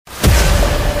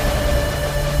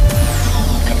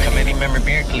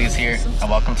Miracles here, and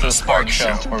welcome to the Sparks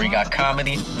Show, where we got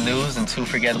comedy, news, and two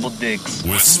forgettable digs.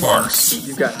 With Sparks.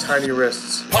 You've got tiny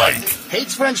wrists. Pike.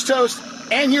 Hates French toast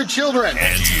and your children.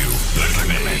 And you, the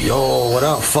committee. Yo, what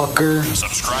up, fucker?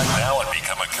 Subscribe now and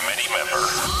become a committee member.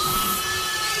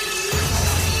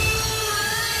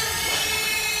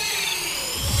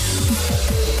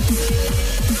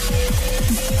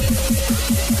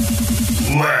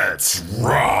 Let's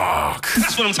rock.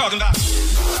 That's what I'm talking about.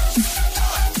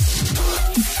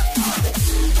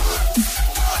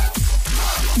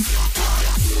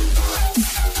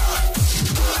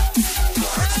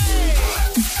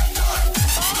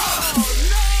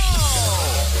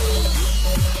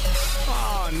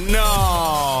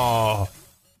 No.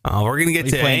 Oh, we're gonna get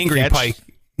to Angry catch? Pike.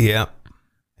 Yeah.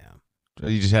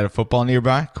 You just had a football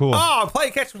nearby? Cool. Oh,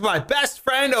 playing catch with my best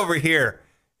friend over here,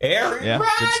 Aaron. Yeah,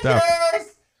 good stuff.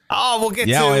 Oh, we'll get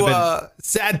to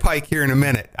Sad Pike here in a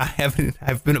minute. I've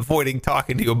been avoiding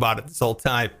talking to you about it this whole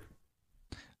time.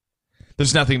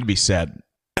 There's nothing to be said.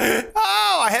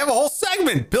 Oh, I have a whole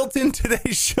segment built in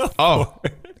today's show. Oh,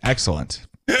 excellent.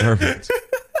 Perfect.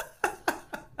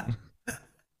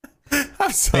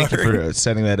 I'm sorry. Thank you for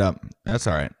setting that up. That's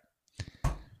all right.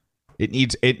 It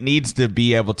needs to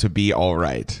be able to be all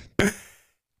right.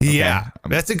 Yeah,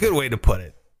 that's a good way to put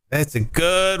it. That's a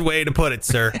good way to put it,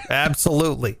 sir.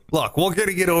 Absolutely. Look, we're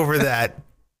gonna get over that,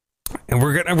 and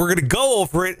we're gonna go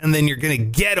over it, and then you're gonna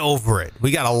get over it.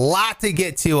 We got a lot to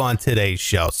get to on today's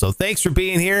show, so thanks for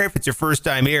being here. If it's your first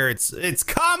time here, it's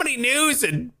comedy news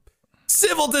and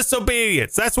civil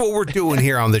disobedience. That's what we're doing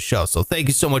here on the show. So thank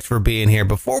you so much for being here.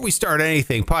 Before we start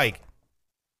anything, Pike,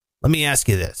 let me ask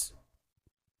you this: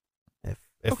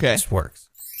 if this works,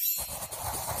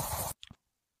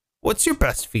 what's your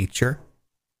best feature?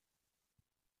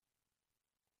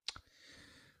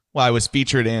 Well, I was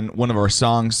featured in one of our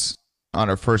songs on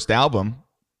our first album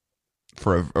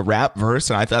for a rap verse,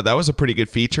 and I thought that was a pretty good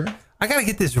feature. I got to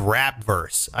get this rap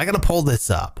verse. I got to pull this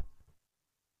up.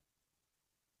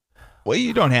 Well,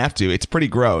 you don't have to. It's pretty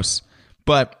gross,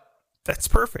 but that's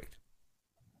perfect.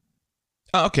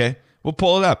 Oh, okay, we'll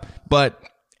pull it up. But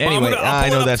anyway, I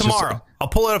know that's tomorrow. I'll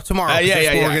pull it up tomorrow.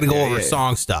 We're going to go over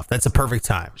song stuff. That's a perfect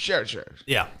time. Sure.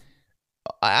 Yeah.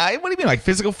 What do you mean, like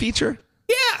physical feature?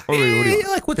 Yeah.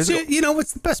 Like what's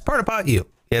what's the best part about you?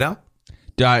 You know?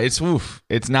 It's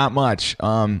not much.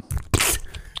 Okay,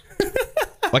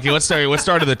 let's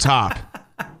start at the top.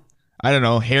 I don't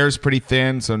know. Hair's pretty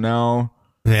thin, so no.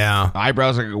 Yeah.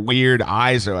 Eyebrows are weird.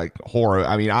 Eyes are like horror.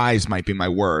 I mean, eyes might be my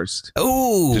worst.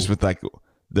 Ooh. Just with like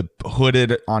the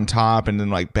hooded on top and then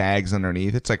like bags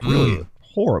underneath. It's like really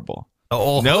horrible.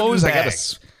 Nose, I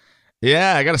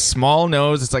got a small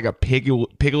nose. It's like a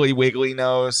piggly wiggly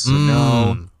nose. So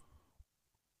no.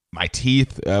 My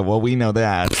teeth, well, we know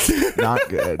that. Not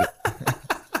good.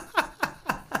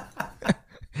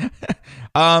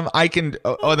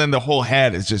 Then the whole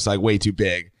head is just like way too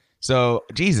big. So,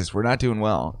 Jesus, we're not doing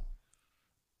well.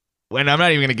 And I'm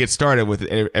not even going to get started with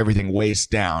everything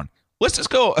waist down. Let's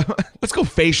go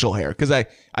facial hair, because I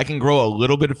can grow a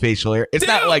little bit of facial hair. It's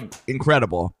not like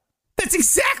incredible. That's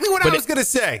exactly what I was going to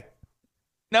say.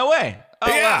 No way. Oh,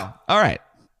 yeah. Wow. All right.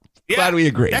 Yeah. Glad we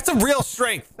agree. That's a real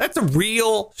strength. That's a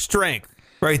real strength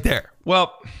right there.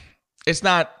 Well, it's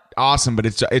not awesome, but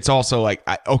it's also like,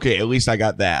 okay, at least I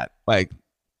got that. Like,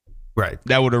 right.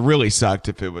 That would have really sucked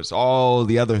if it was all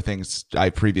the other things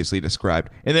I previously described.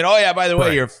 And then, oh yeah, by the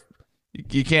way,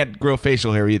 you can't grow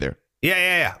facial hair either.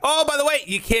 Yeah. Oh, by the way,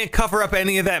 you can't cover up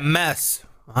any of that mess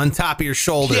on top of your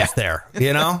shoulders there,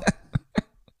 you know?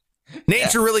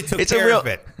 Nature really took care of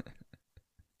it.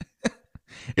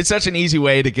 It's such an easy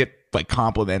way to get like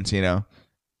compliments, you know?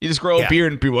 You just grow a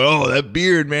beard and people are, oh, that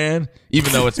beard, man.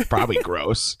 Even though it's probably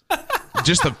gross.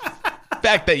 Just the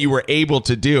fact that you were able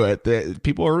to do it,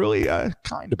 people are really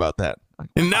kind about that.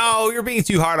 No, you're being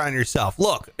too hard on yourself.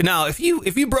 Look, now, if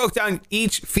you broke down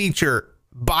each feature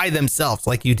by themselves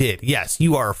like you did, yes,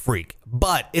 you are a freak.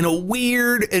 But in a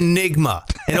weird enigma,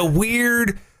 in a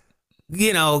weird,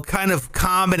 kind of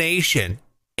combination,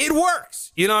 it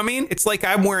works. You know what I mean? It's like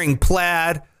I'm wearing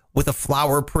plaid with a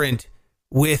flower print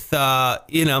with,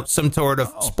 some sort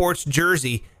of sports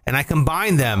jersey, and I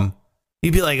combine them.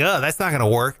 You'd be like, oh, that's not going to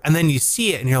work. And then you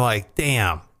see it and you're like,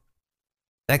 damn,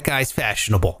 that guy's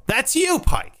fashionable. That's you,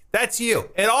 Pike. That's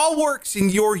you. It all works in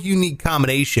your unique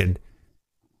combination.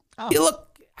 Oh. You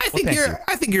look, I think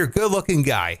you're a good looking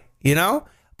guy, you know,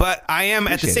 but I am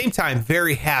at the same time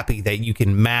very happy that you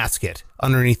can mask it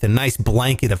underneath a nice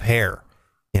blanket of hair,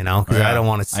 you know, because I don't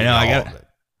want to see all of it.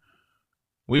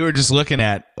 We were just looking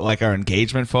at like our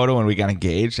engagement photo when we got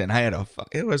engaged, and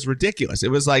it was ridiculous.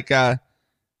 It was like,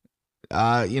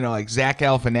 like Zach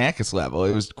Galifianakis level.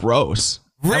 It was gross.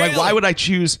 Really? I'm like, why would I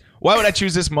choose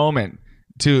this moment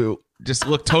to just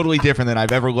look totally different than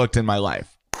I've ever looked in my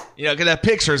life? Because that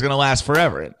picture is going to last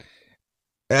forever.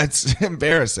 That's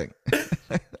embarrassing. Dude,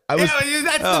 that's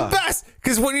the best.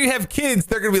 Because when you have kids,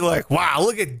 they're going to be like, wow,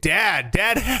 look at dad.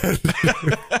 Dad has...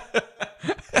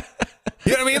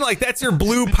 You know what I mean? Like, that's your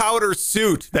blue powder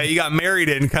suit that you got married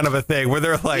in, kind of a thing, where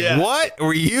they're like, what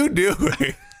were you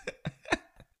doing?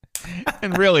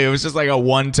 And really, it was just like a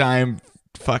one-time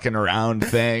fucking around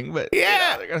thing. But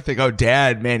yeah, they're gonna think, oh,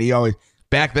 Dad, man, he always.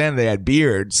 Back then, they had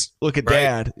beards. Look at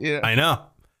Dad. Yeah, I know.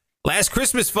 Last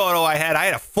Christmas photo I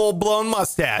had a full-blown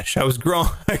mustache. I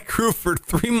grew for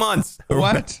 3 months.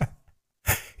 What?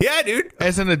 Yeah, dude.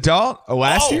 As an adult?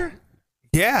 Last year?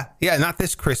 Yeah, not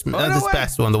this Christmas, not this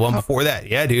past one, the one before that.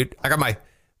 Yeah, dude, I got my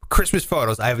Christmas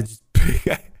photos. I have just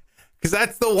because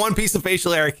that's the one piece of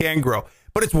facial hair I can grow,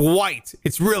 but it's white.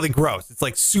 It's really gross. It's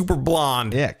like super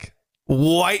blonde, ick,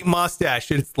 white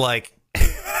mustache. And it's like,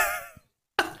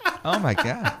 oh my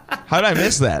god, how did I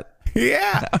miss that?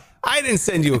 Yeah, I didn't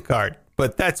send you a card,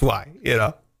 but that's why,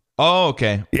 Oh,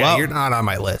 okay. Yeah, well, you're not on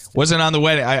my list. Wasn't on the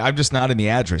wedding. I'm just not in the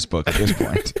address book at this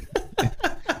point.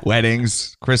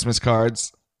 Weddings, Christmas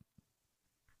cards.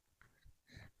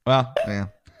 Well, yeah.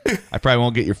 I probably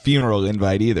won't get your funeral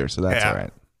invite either, so that's all right.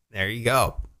 There you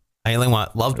go. I only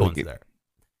want loved ones there.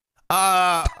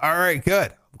 All right,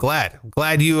 good. I'm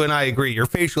glad you and I agree. Your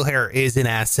facial hair is an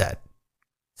asset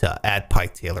to at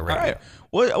Pike Taylor Radio. All right.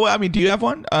 Well, I mean, do you have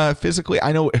one physically?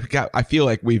 I know. I feel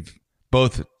like we've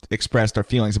both expressed our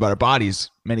feelings about our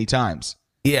bodies many times.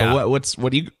 Yeah. But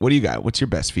what do you got? What's your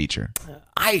best feature?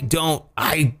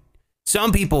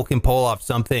 Some people can pull off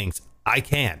some things. I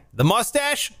can. The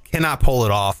mustache cannot pull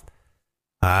it off.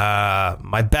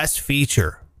 My best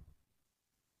feature.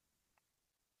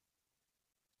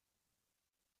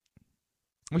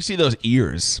 We see those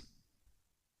ears.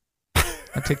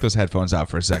 I'll take those headphones out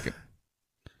for a second.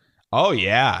 Oh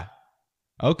yeah.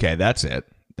 Okay, that's it.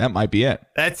 That might be it.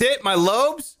 That's it? My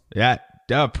lobes? Yeah.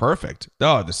 Perfect.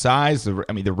 Oh, the size, the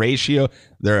ratio,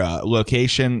 their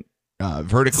location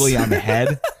vertically on the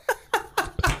head.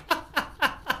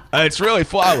 It's really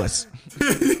flawless.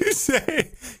 You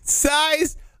say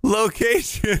size,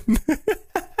 location.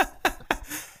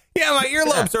 Yeah, my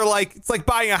earlobes are like, it's like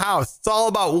buying a house. It's all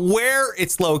about where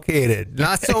it's located,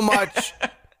 not so much,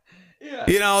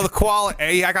 the quality.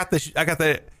 Hey, I got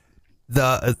the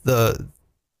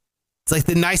it's like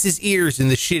the nicest ears in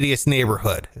the shittiest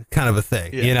neighborhood, kind of a thing,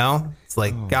 It's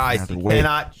like, guys, you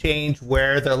cannot change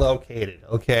where they're located,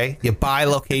 okay? You buy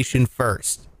location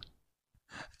first.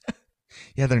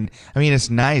 Yeah, it's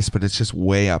nice, but it's just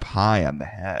way up high on the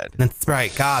head. That's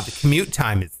right. God, the commute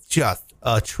time is just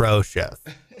atrocious.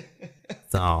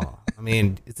 So,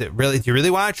 is it really, do you really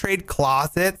want to trade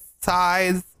closet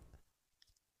size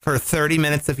for 30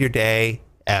 minutes of your day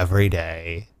every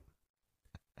day?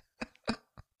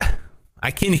 I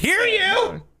can hear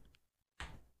you.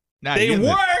 They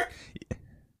work.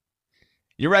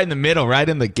 You're right in the middle, right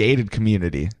in the gated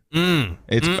community.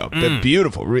 It's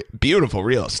beautiful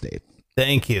real estate.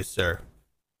 Thank you, sir.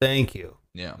 Thank you.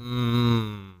 Yeah.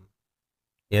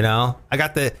 I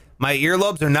got my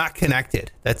earlobes are not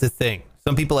connected. That's the thing.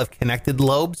 Some people have connected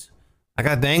lobes. I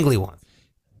got dangly ones.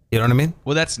 You know what I mean?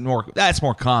 Well, that's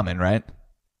more common, right?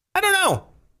 I don't know.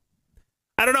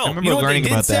 I remember you know what learning they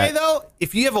did about say, that. though?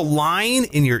 If you have a line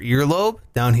in your earlobe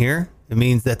down here, it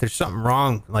means that there's something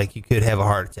wrong. Like you could have a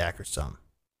heart attack or something.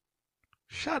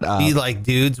 Shut up. Be like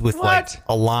dudes with like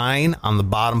a line on the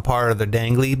bottom part of their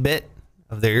dangly bit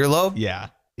of their earlobe. Yeah.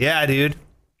 Yeah, dude.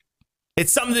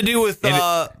 It's something to do with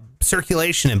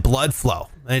circulation and blood flow.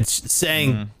 And it's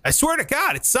saying, I swear to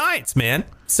God, it's science, man.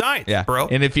 Science, bro.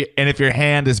 And if your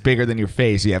hand is bigger than your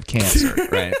face, you have cancer,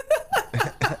 right?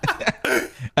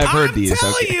 I've heard these. I'm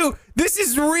telling you, this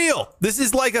is real. This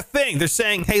is like a thing. They're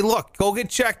saying, hey, look, go get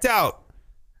checked out.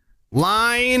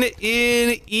 Line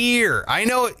in ear. I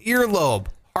know earlobe,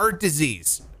 heart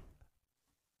disease.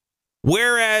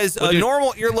 Whereas a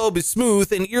normal earlobe is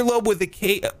smooth, an earlobe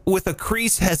with a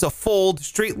crease has a fold,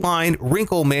 straight line,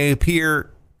 wrinkle may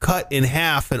appear cut in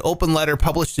half. An open letter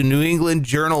published in New England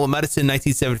Journal of Medicine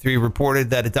 1973 reported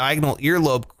that a diagonal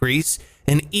earlobe crease,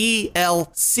 an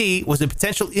ELC, was a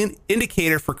potential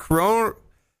indicator for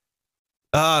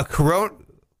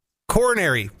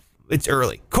coronary. It's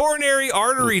early. Coronary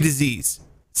artery disease,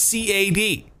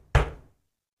 CAD.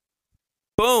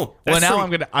 Boom. Well, now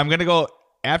I'm gonna go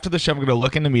after the show. I'm gonna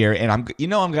look in the mirror, and I'm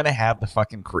gonna have the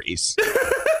fucking crease.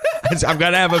 I'm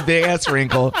gonna have a big ass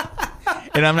wrinkle,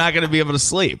 and I'm not gonna be able to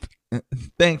sleep.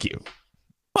 Thank you.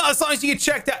 Well, as long as you get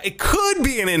checked out, it could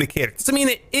be an indicator. Doesn't mean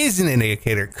it is an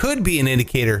indicator. It could be an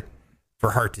indicator for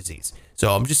heart disease.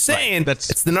 So I'm just saying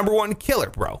it's the number one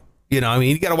killer, bro. You know, I mean,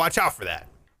 you got to watch out for that.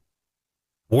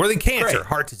 More than cancer,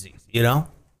 heart disease, you know?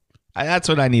 That's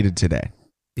what I needed today.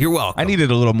 You're welcome. I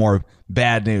needed a little more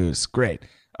bad news. Great.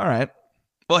 All right.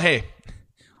 Well, hey,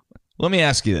 let me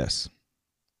ask you this.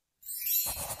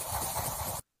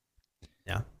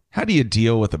 Yeah. How do you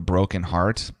deal with a broken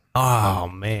heart? Oh,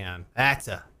 man. That's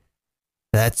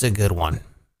a good one.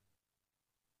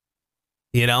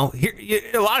 You know,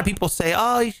 a lot of people say,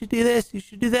 oh, you should do this, you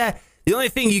should do that. The only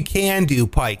thing you can do,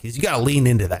 Pike, is you got to lean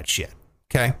into that shit.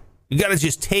 Okay? You got to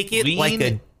just take it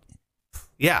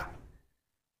yeah.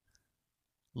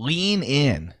 Lean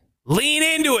in. Lean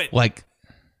into it. Like,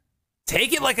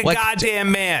 take it like a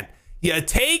goddamn man. You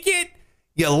take it,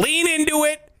 you lean into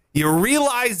it, you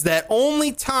realize that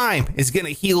only time is going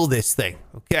to heal this thing,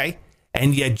 okay?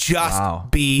 And you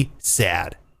just be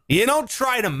sad. You don't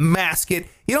try to mask it.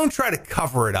 You don't try to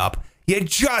cover it up. You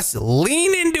just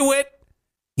lean into it.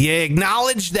 You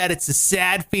acknowledge that it's a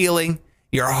sad feeling.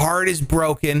 Your heart is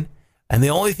broken. And the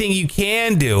only thing you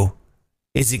can do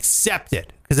is accept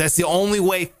it, because that's the only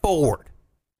way forward.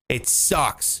 It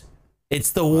sucks.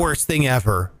 It's the worst thing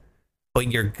ever, but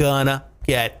you're gonna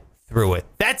get through it.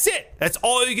 That's it. That's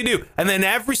all you can do. And then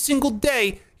every single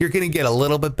day, you're gonna get a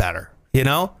little bit better, you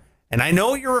know? And I know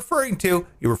what you're referring to.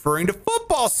 You're referring to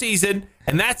football season,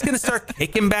 and that's gonna start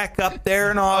kicking back up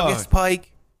there in August,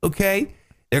 Pike, okay?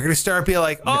 They're going to start being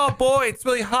like, oh, boy, it's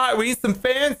really hot. We need some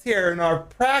fans here in our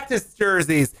practice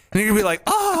jerseys. And you're going to be like,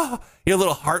 oh, your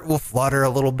little heart will flutter a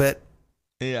little bit.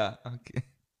 Yeah. Okay.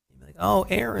 You're like, oh,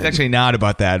 Aaron. It's actually not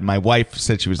about that. My wife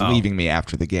said she was leaving me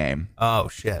after the game. Oh,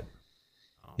 shit.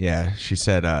 Oh. Yeah. She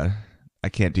said, I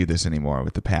can't do this anymore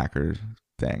with the Packers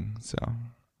thing. So,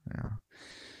 yeah.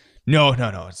 No.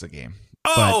 It's the game.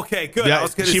 Oh, but, okay. Good. Yeah, I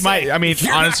was going to say. She might, I mean,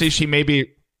 honestly, she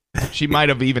might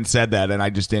have even said that, and I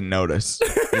just didn't notice.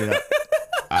 You know?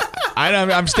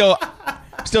 I'm still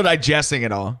digesting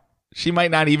it all. She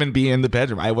might not even be in the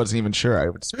bedroom. I wasn't even sure. I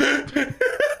would.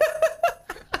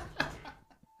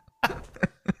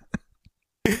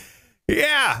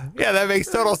 Yeah, that makes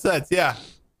total sense. Yeah,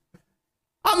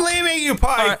 I'm leaving you,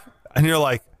 Pike. Right. And you're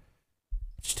like,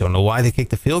 I just don't know why they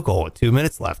kicked the field goal with 2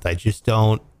 minutes left. I just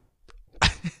don't.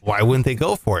 Why wouldn't they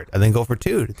go for it and then go for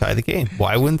two to tie the game?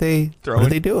 Why wouldn't they? What are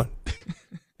they doing?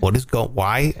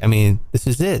 Why? I mean, this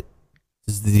is it.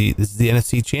 This is the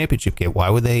NFC Championship game. Why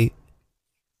would they?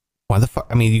 Why the fuck?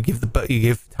 I mean, you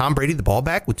give Tom Brady the ball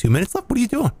back with 2 minutes left. What are you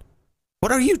doing?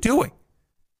 What are you doing?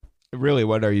 Really,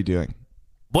 what are you doing?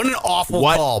 What an awful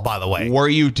call, by the way. What were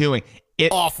you doing?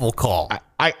 Awful call.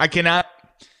 I cannot.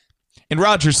 And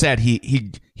Roger said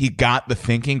he got the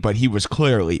thinking, but he was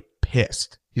clearly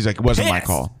pissed. He's like, it wasn't my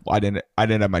call. I didn't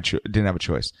have a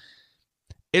choice.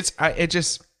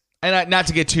 Not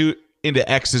to get too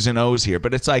into X's and O's here,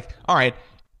 but it's like, all right,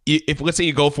 if let's say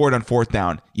you go for it on fourth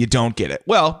down, you don't get it.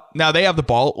 Well, now they have the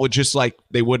ball, just like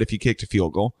they would if you kicked a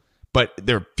field goal, but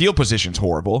their field position's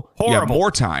horrible. You have more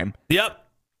time. Yep.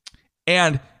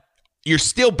 And you're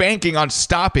still banking on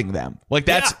stopping them. Like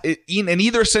that's in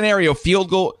either scenario, field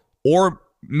goal or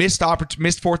missed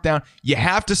fourth down, you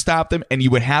have to stop them, and you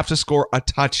would have to score a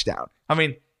touchdown. I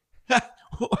mean,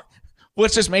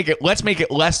 let's make it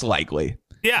less likely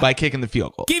by kicking the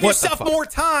field goal. Give yourself more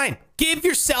time. Give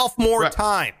yourself more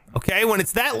time. Okay, when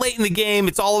it's that late in the game,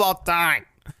 it's all about time.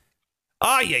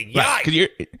 Oh yeah.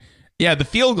 Yeah, the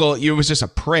field goal, it was just a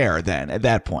prayer then at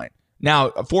that point. Now,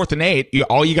 4th and 8,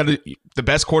 the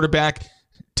best quarterback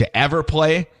to ever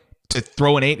play to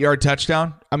throw an 8-yard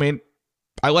touchdown. I mean,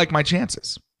 I like my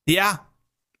chances. Yeah,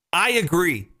 I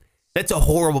agree. That's a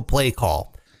horrible play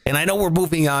call. And I know we're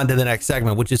moving on to the next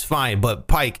segment, which is fine. But,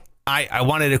 Pike, I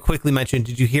wanted to quickly mention,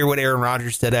 did you hear what Aaron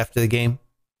Rodgers said after the game?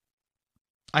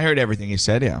 I heard everything he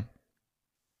said, yeah.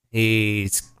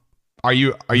 Are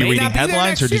you reading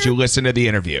headlines, or did you listen to the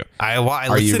interview? I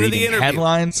listened to the interview.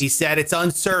 Headlines? He said it's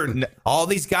uncertain. All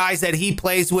these guys that he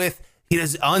plays with, he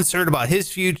is uncertain about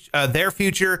his future, their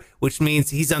future, which means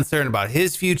he's uncertain about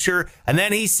his future. And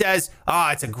then he says,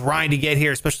 it's a grind to get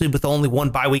here, especially with only one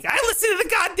bye week. I listened to the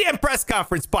goddamn press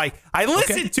conference, Pike. I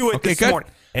listened to it this morning.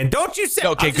 And don't you say,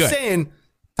 I'm just saying,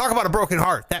 talk about a broken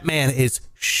heart. That man is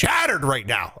shattered right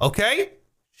now, okay?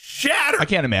 Shattered. I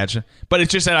can't imagine. But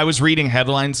it's just that I was reading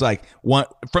headlines like one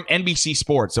from NBC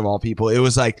Sports, of all people. It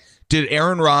was like, did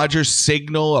Aaron Rodgers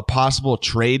signal a possible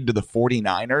trade to the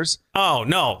 49ers? Oh,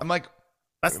 no. I'm like,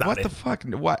 that's not what it. The fuck?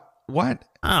 What?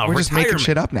 Oh, we're just making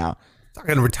shit up now.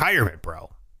 Talking retirement, bro.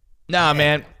 Nah,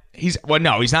 man. He's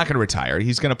not going to retire.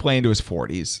 He's going to play into his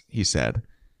 40s, he said.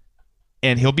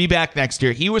 and he'll be back next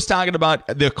year. He was talking about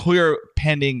the clear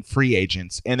pending free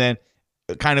agents, and then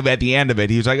kind of at the end of it,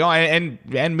 he was like, "Oh,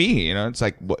 and me." You know, it's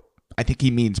like what I think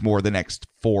he means more the next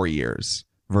 4 years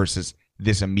versus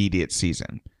this immediate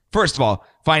season. First of all,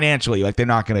 financially, like they're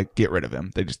not going to get rid of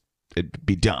him. It'd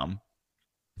be dumb.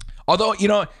 Although, you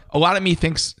know, a lot of me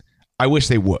thinks I wish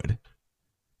they would.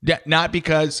 Yeah, not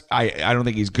because I don't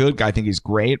think he's good. I think he's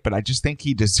great, but I just think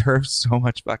he deserves so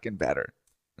much fucking better.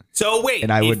 So wait,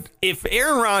 and if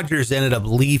Aaron Rodgers ended up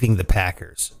leaving the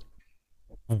Packers,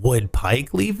 would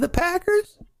Pike leave the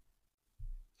Packers?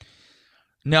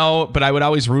 No, but I would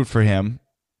always root for him.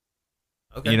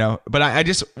 Okay. You know, but I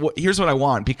just here's what I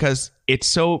want, because it's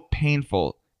so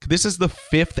painful. This is the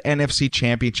 5th NFC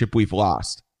championship we've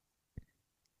lost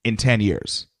in 10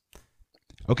 years.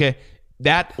 Okay.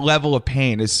 That level of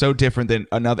pain is so different than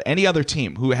any other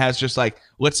team who has just like,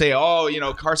 let's say, oh, you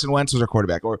know, Carson Wentz was our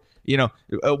quarterback, or, you know,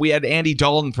 we had Andy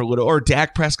Dalton for a little, or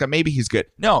Dak Prescott, maybe he's good.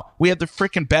 No, we had the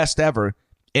freaking best ever.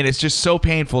 And it's just so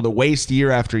painful to waste year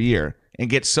after year and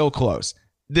get so close.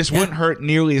 This wouldn't hurt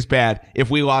nearly as bad if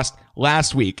we lost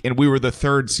last week and we were the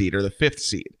 3rd seed or the 5th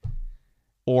seed.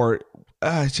 Or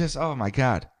it's just, oh my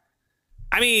God.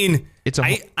 I mean,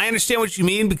 I understand what you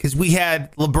mean, because we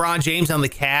had LeBron James on the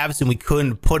Cavs and we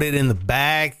couldn't put it in the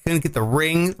bag, couldn't get the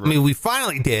ring. I mean, we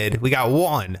finally did. We got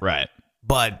one. Right.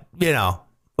 But, you know,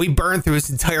 we burned through his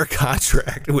entire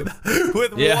contract with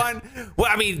one. Well,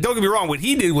 I mean, don't get me wrong. What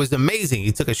he did was amazing.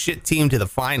 He took a shit team to the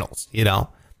finals, you know,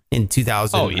 in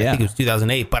 2000. Oh, yeah. I think it was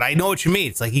 2008. But I know what you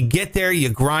mean. It's like you get there, you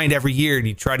grind every year, and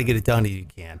you try to get it done if you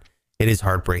can. It is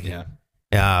heartbreaking.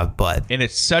 Yeah. And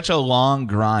it's such a long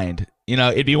grind. You know,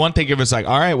 it'd be one thing if it's like,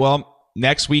 all right, well,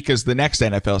 next week is the next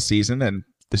NFL season and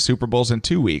the Super Bowl's in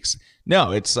 2 weeks.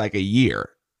 No, it's like a year.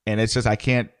 And it's just, I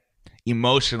can't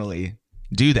emotionally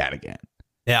do that again.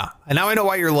 Yeah. And now I know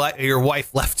why your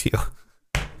wife left you.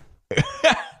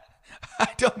 I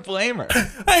don't blame her.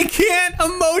 I can't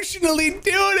emotionally do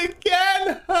it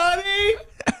again, honey.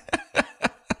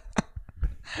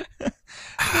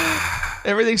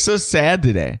 Everything's so sad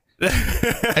today.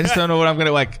 I just don't know what I'm going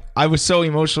to like. I was so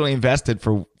emotionally invested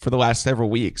for the last several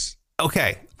weeks.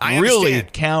 Okay. I really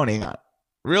understand. counting on,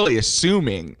 really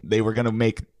assuming they were going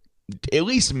to at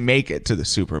least make it to the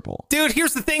Super Bowl. Dude,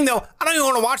 here's the thing, though. I don't even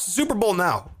want to watch the Super Bowl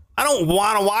now. I don't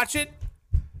want to watch it.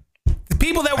 The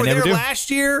people that were there last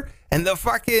year and the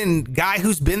fucking guy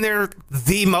who's been there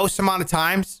the most amount of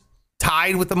times,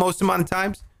 tied with the most amount of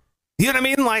times. You know what I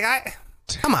mean? Like,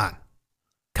 come on.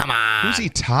 Who's he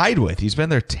tied with? He's been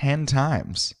there 10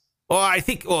 times.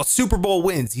 Well, Super Bowl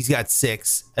wins. He's got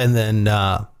 6. And then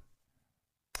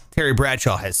Terry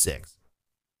Bradshaw has 6.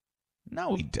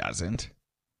 No, he doesn't.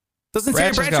 Doesn't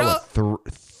Terry Bradshaw? Got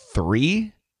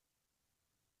 3?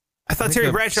 I thought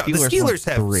Terry Bradshaw. The Steelers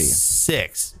have 3.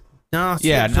 6. No.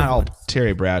 Yeah, not all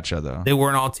Terry Bradshaw, though. They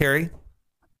weren't all Terry?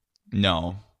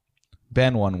 No.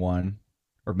 Ben won 1.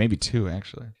 Or maybe 2,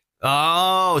 actually.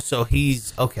 Oh, so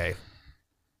he's... Okay.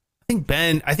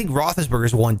 I think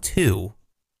Roethlisberger's won 2.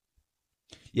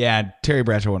 Yeah, Terry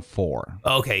Bradshaw won 4.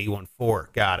 Okay, he won 4.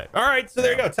 Got it. All right, so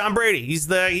there you go. Tom Brady. He's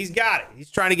got it. He's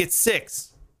trying to get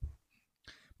 6.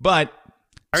 But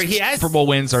he has Super Bowl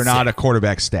wins are not a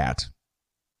quarterback stat.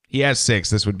 He has 6.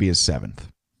 This would be his 7th.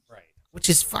 Right. Which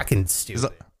is fucking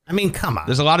stupid. I mean, come on.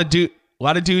 There's a lot of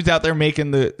dudes out there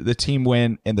making the team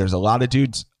win, and there's a lot of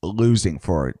dudes losing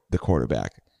for the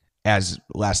quarterback, as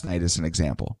last night is an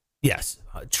example. Yes,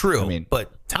 true. I mean,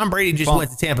 but Tom Brady just went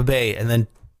to Tampa Bay, and then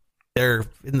they're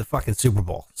in the fucking Super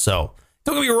Bowl. So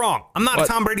don't get me wrong. I'm not a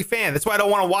Tom Brady fan. That's why I don't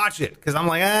want to watch it, because I'm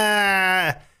like,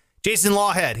 Jason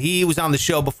Lawhead, he was on the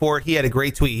show before. He had a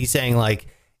great tweet. He's saying, like,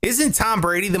 isn't Tom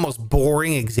Brady the most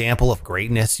boring example of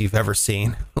greatness you've ever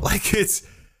seen? Like, it's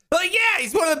like, yeah,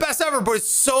 he's one of the best ever, but it's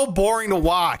so boring to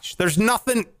watch. There's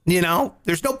nothing, there's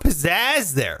no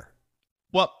pizzazz there.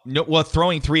 Well,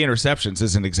 throwing 3 interceptions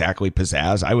isn't exactly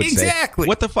pizzazz, I would say. Exactly.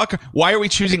 What the fuck? Why are we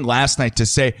choosing last night to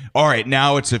say, all right,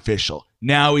 now it's official.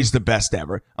 Now he's the best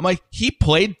ever? I'm like, he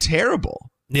played terrible.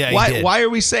 Yeah, Why are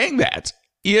we saying that?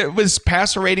 His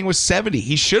passer rating was 70.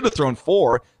 He should have thrown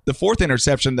 4. The 4th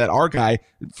interception that our guy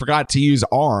forgot to use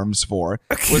arms for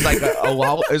was like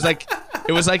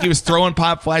it was like he was throwing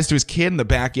pop flies to his kid in the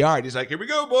backyard. He's like, here we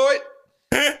go, boy.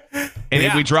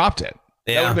 And we dropped it.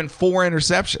 That would have been 4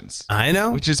 interceptions. I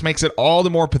know. Which just makes it all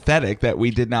the more pathetic that we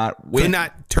did not win. Could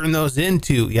not turn those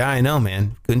into. Yeah, I know,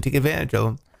 man. Couldn't take advantage of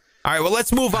them. All right, well,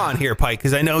 let's move on here, Pike,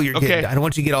 because I know you're getting, I don't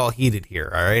want you to get all heated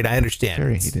here, all right? I understand.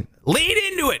 Very heated. Lean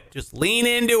into it. Just lean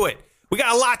into it. We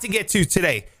got a lot to get to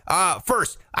today.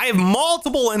 First, I have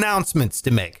multiple announcements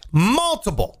to make.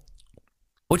 Multiple.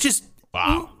 Which is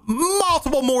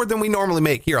multiple more than we normally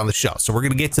make here on the show. So we're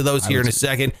going to get to those here in a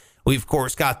second. We've, of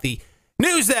course, got the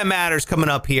news that matters coming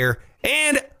up here.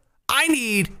 And I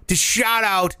need to shout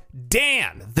out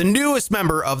Dan, the newest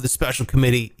member of the special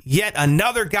committee. Yet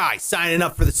another guy signing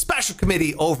up for the special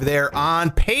committee over there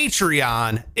on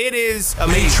Patreon. It is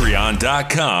amazing.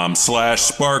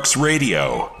 Patreon.com/Sparks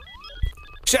Radio.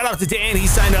 Shout out to Dan. He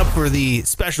signed up for the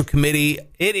special committee.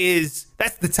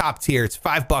 That's the top tier. It's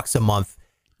 $5 a month.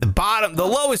 The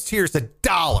lowest tier is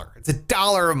 $1. It's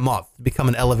 $1 a month to become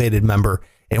an elevated member.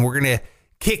 And we're going to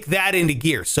kick that into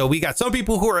gear. So we got some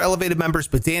people who are elevated members,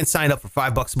 but Dan signed up for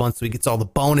 $5 a month. So he gets all the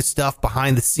bonus stuff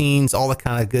behind the scenes, all the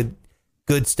kind of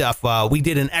good stuff. We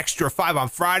did an extra 5 on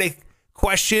Friday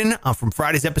question from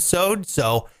Friday's episode.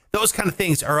 So those kind of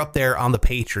things are up there on the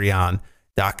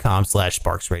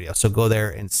Patreon.com/Sparks Radio. So go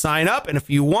there and sign up. And if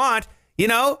you want,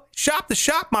 shop the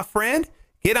shop, my friend.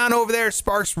 Get on over there,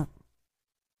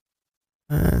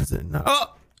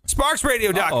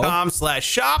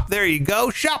 SparksRadio.com/shop. There you go.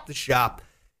 Shop the shop.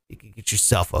 You can get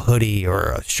yourself a hoodie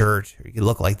or a shirt, or you can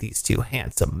look like these two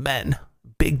handsome men.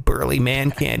 Big burly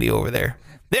man candy over there.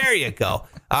 There you go.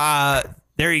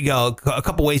 There you go. A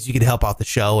couple ways you can help out the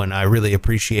show, and I really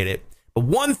appreciate it. But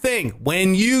one thing,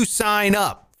 when you sign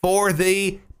up for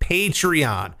the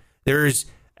Patreon, there's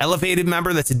elevated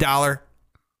member, that's $1.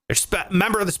 There's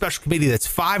member of the special committee, that's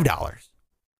 $5.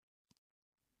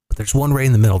 But there's one right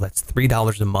in the middle, that's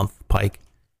 $3 a month, Pike.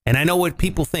 And I know what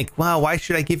people think. Wow, why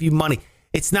should I give you money?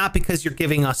 It's not because you're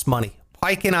giving us money.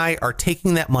 Pike and I are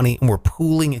taking that money and we're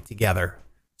pooling it together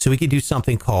so we can do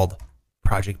something called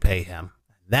Project Payham.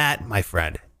 That, my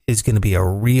friend, is going to be a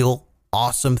real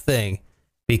awesome thing,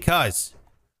 because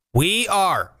we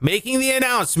are making the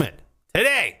announcement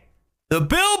today. The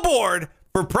billboard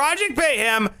for Project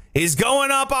Payham is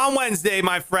going up on Wednesday,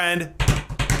 my friend.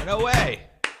 No way.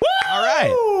 Woo! All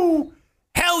right.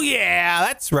 Hell yeah,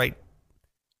 that's right.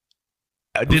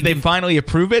 Did they finally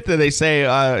approve it? Did they say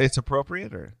it's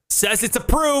appropriate? Or says it's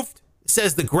approved?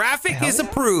 Says the graphic is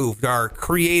approved. Our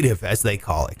creative, as they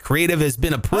call it. Creative has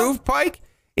been approved, Pike.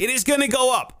 It is going to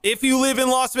go up. If you live in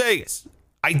Las Vegas,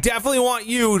 I definitely want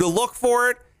you to look for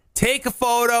it. Take a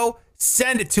photo.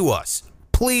 Send it to us,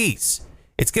 please.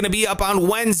 It's going to be up on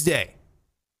Wednesday.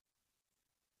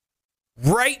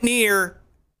 Right near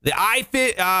the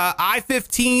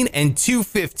I-15 and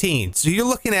 215. So you're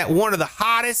looking at one of the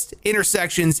hottest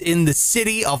intersections in the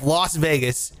city of Las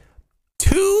Vegas.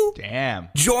 Two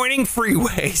joining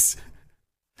freeways.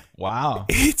 Wow.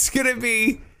 It's going to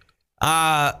be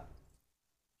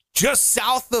just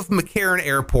south of McCarran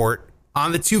Airport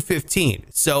on the 215.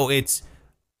 So it's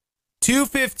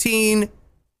 215,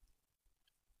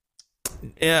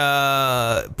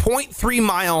 0.3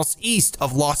 miles east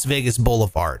of Las Vegas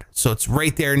Boulevard. So it's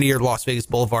right there near Las Vegas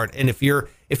Boulevard. And if you're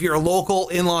a local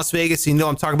in Las Vegas, you know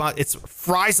what I'm talking about. It's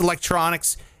Fry's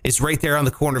Electronics. It's right there on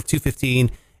the corner of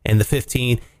 215 and the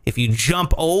 15. If you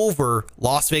jump over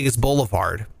Las Vegas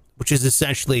Boulevard, which is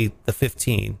essentially the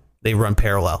 15, they run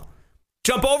parallel.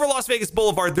 Jump over Las Vegas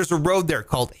Boulevard. There's a road there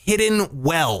called Hidden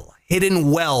Well.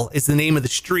 Hidden Well is the name of the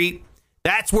street.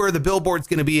 That's where the billboard's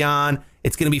going to be on.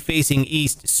 It's going to be facing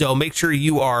east. So make sure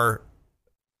you are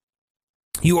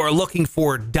looking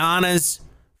for Donna's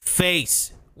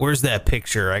face. Where's that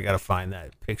picture? I got to find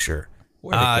that picture.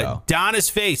 Where'd it go?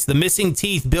 Donna's face, the missing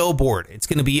teeth billboard. It's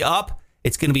going to be up.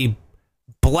 It's going to be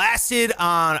blasted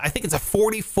on, I think it's a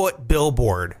 40-foot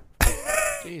billboard.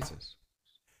 Jesus.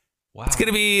 Wow. It's going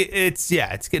to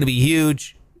be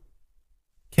huge.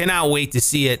 Cannot wait to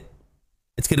see it.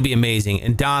 It's going to be amazing.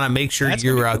 And Donna, make sure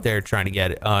you're out there trying to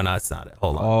get it. Oh, no, it's not it.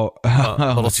 Hold on.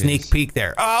 A little sneak peek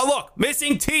there. Oh, look,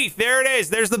 missing teeth. There it is.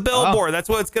 There's the billboard. That's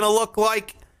what it's going to look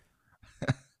like.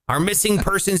 Our missing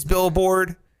persons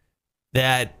billboard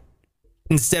that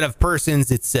instead of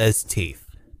persons, it says teeth.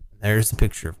 There's the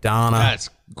picture of Donna. That's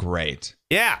great.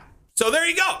 Yeah. So there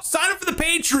you go. Sign up for the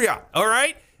Patreon. All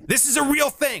right. This is a real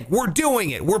thing. We're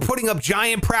doing it. We're putting up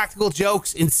giant practical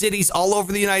jokes in cities all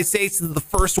over the United States. This is the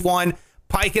first one.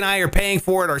 Pike and I are paying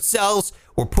for it ourselves.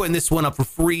 We're putting this one up for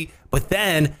free. But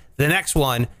then the next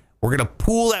one, we're going to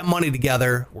pool that money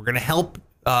together. We're going to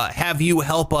have you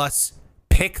help us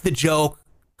pick the joke,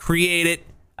 create it,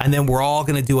 and then we're all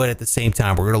going to do it at the same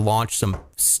time. We're going to launch some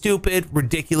stupid,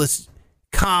 ridiculous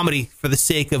comedy for the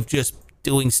sake of just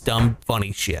doing dumb,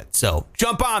 funny shit. So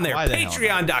jump on there.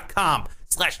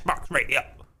 Patreon.com/Sparks Radio.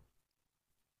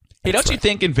 Hey, don't you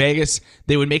think in Vegas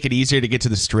they would make it easier to get to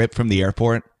the Strip from the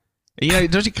airport? You know,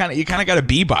 don't you kind of got a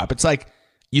bebop? It's like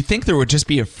you think there would just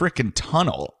be a freaking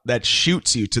tunnel that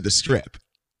shoots you to the Strip.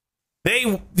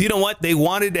 You know what? They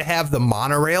wanted to have the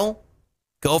monorail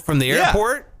go from the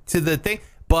airport to the thing,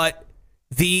 but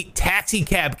The taxi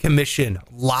cab commission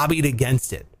lobbied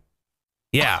against it.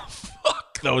 Yeah.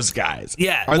 Fuck those guys.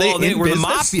 Yeah. Are they were the business?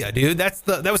 mafia, dude.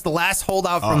 That was the last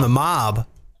holdout from the mob.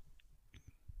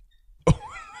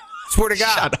 Swear to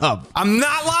God. Shut up. I'm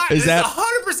not lying. Is that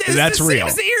 100%? That's real.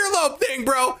 It's the earlobe thing,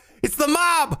 bro. It's the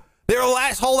mob. They're the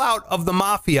last holdout of the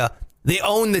mafia. They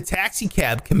own the taxi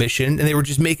cab commission, and they were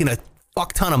just making a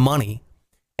fuck ton of money.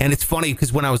 And it's funny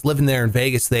because when I was living there in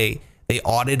Vegas, they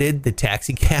audited the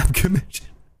taxi cab commission,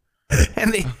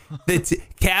 and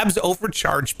cabs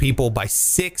overcharged people by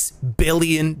 $6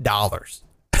 billion.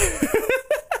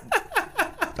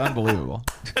 Unbelievable.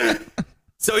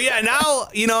 So yeah, now,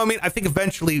 I mean, I think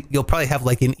eventually you'll probably have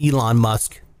like an Elon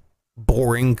Musk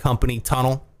boring company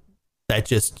tunnel that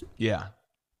just, Yeah.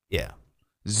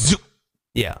 Zoop.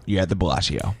 Yeah. You had the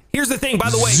Bellagio. Here's the thing, by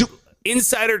the way, Zoop.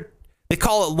 Insider, they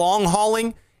call it long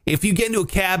hauling. If you get into a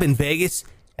cab in Vegas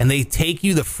and they take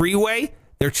you the freeway,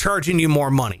 they're charging you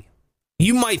more money.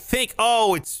 You might think,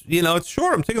 oh, it's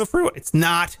short. I'm taking the freeway. It's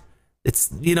not.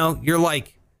 It's, you're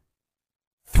like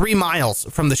 3 miles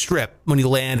from the strip when you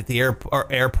land at the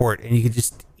airport, and you could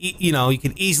just, you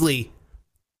could easily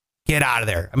get out of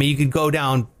there. I mean, you could go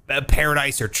down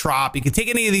Paradise or Trop. You could take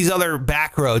any of these other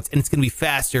back roads, and it's going to be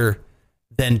faster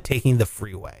than taking the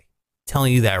freeway. I'm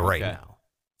telling you that right now.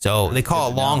 So they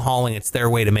call it long hauling. It's their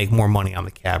way to make more money on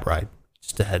the cab ride.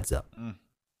 Just a heads up.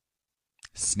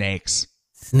 Snakes.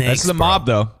 That's the mob,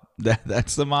 though.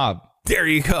 That's the mob. There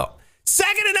you go.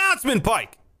 Second announcement,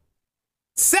 Pike.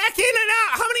 How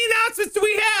many announcements do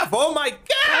we have? Oh my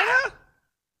God.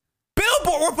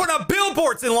 Billboard. We're putting up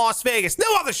billboards in Las Vegas. No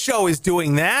other show is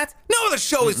doing that. No other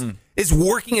show is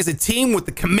working as a team with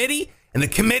the committee, and the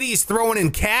committee is throwing in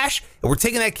cash, and we're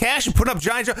taking that cash and putting up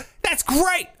giant show. That's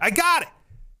great. I got it.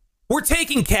 We're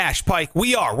taking cash, Pike.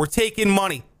 We are. We're taking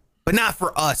money, but not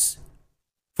for us,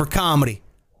 for comedy.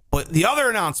 But the other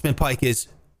announcement, Pike, is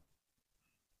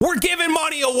we're giving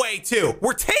money away, too.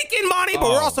 We're taking money, but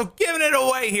we're also giving it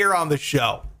away here on the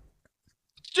show.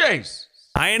 Jace.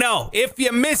 I know. If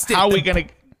you missed it. How are we going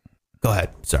to... Go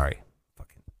ahead. Sorry.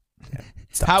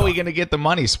 How are we going to get the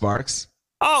money, Sparks?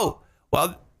 Oh,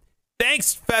 well,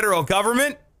 thanks, federal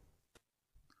government.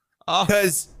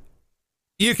 Because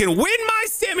you can win my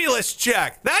stimulus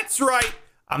check. That's right.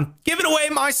 I'm giving away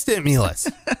my stimulus.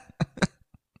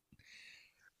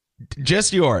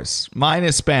 Just yours. Mine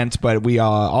is spent, but we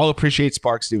all appreciate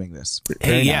Sparks doing this.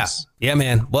 Very yeah. Nice. Yeah,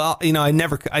 man. Well, I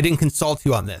didn't consult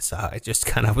you on this. I just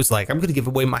kind of was like, I'm going to give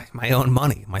away my own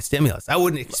money, my stimulus. I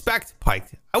wouldn't expect Pike.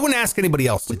 I wouldn't ask anybody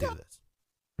else to do this.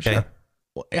 Okay? Sure.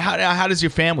 Well, how does your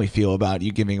family feel about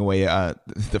you giving away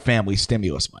the family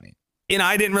stimulus money?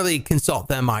 I didn't really consult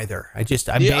them either.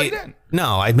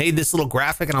 I made this little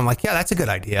graphic, and I'm like, yeah, that's a good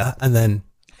idea. And then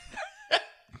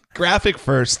graphic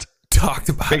first. Talked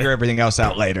about Figure everything else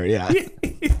out later. Yeah.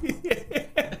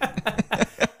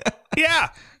 Yeah,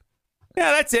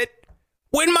 that's it.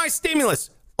 Win my stimulus.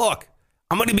 Look,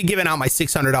 I'm going to be giving out my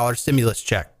 $600 stimulus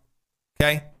check.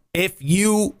 Okay? If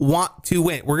you want to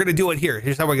win, we're going to do it here.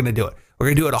 Here's how we're going to do it. We're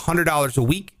going to do it $100 a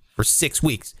week for 6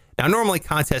 weeks. Now, normally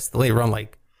contests, they run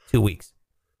like 2 weeks.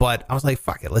 But I was like,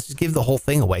 fuck it. Let's just give the whole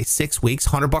thing away. 6 weeks,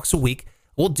 $100 a week.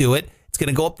 We'll do it. It's going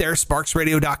to go up there,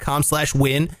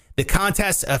 sparksradio.com/win. The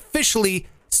contest officially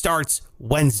starts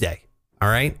Wednesday. All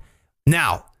right.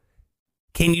 Now,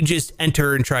 can you just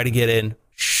enter and try to get in?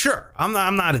 Sure. I'm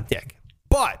not a dick,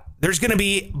 but there's going to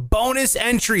be bonus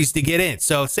entries to get in.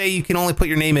 So say you can only put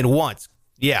your name in once.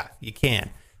 Yeah, you can.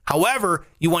 However,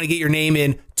 you want to get your name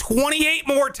in 28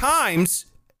 more times,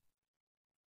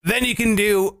 then you can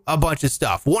do a bunch of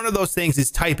stuff. One of those things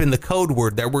is type in the code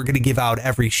word that we're going to give out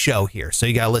every show here. So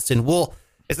you got to listen.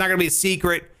 It's not going to be a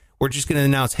secret. We're just going to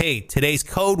announce, hey, today's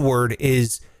code word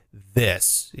is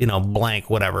this, blank,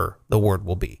 whatever the word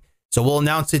will be. So we'll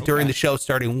announce it during the show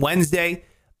starting Wednesday.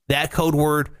 That code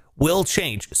word will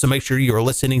change. So make sure you're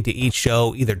listening to each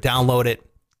show. Either download it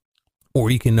or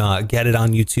you can get it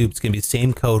on YouTube. It's going to be the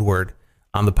same code word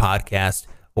on the podcast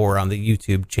or on the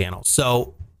YouTube channel.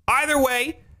 So either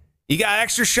way, you got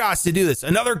extra shots to do this.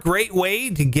 Another great way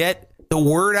to get the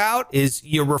word out is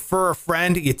you refer a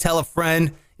friend, you tell a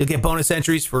friend. You'll get bonus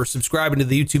entries for subscribing to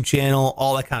the YouTube channel,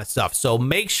 all that kind of stuff. So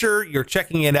make sure you're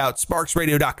checking it out,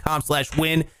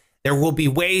 sparksradio.com/win. There will be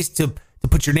ways to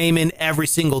put your name in every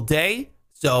single day.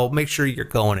 So make sure you're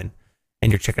going in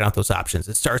and you're checking out those options.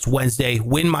 It starts Wednesday.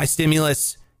 Win my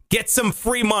stimulus. Get some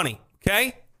free money.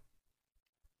 Okay?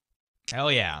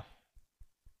 Hell yeah.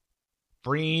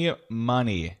 Free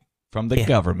money from the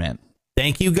government.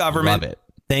 Thank you, government. Love it.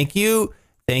 Thank you.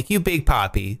 Thank you, Big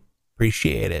Poppy.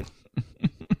 Appreciate it.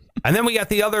 And then we got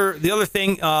the other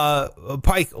thing,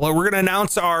 Pike. We're going to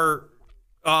announce our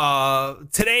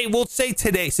today, we'll say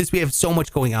today, since we have so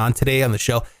much going on today on the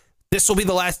show, this will be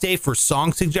the last day for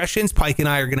song suggestions. Pike and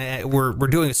I are we're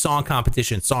doing a song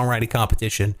competition, songwriting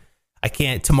competition.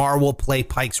 Tomorrow we'll play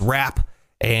Pike's rap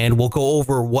and we'll go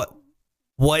over what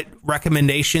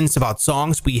recommendations about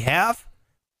songs we have.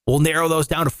 We'll narrow those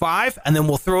down to 5 and then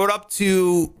we'll throw it up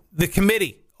to the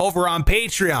committee over on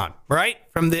Patreon, right?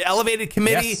 From the elevated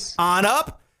committee on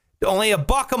up, only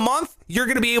 $1 a month. You're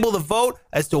going to be able to vote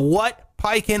as to what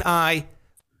Pike and I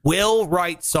will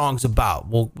write songs about.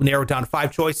 We'll narrow it down to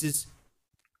 5 choices.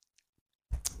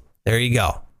 There you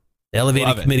go. The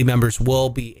elevated committee members will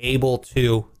be able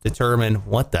to determine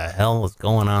what the hell is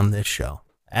going on this show.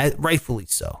 Rightfully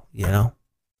so, you know?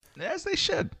 As they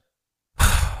should.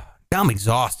 Now I'm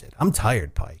exhausted. I'm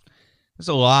tired, Pike. There's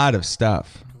a lot of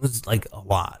stuff. It was like a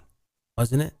lot,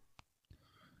 wasn't it?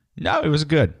 No, it was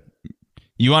good.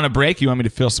 You want a break? You want me to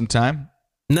fill some time?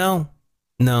 No.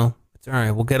 It's all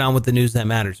right. We'll get on with the news that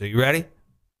matters. Are you ready?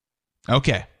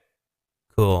 Okay.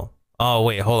 Cool. Oh,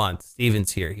 wait, hold on.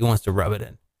 Steven's here. He wants to rub it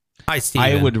in. Hi,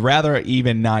 Steven. I would rather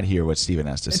even not hear what Steven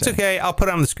has to say. It's okay. I'll put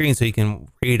it on the screen so you can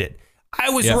read it. I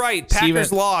was right. Packers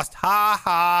Steven, lost. Ha,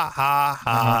 ha, ha,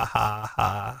 ha, ha,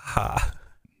 ha, ha.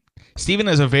 Steven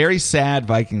is a very sad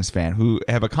Vikings fan who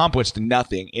have accomplished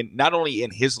nothing, not only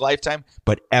in his lifetime,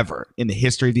 but ever in the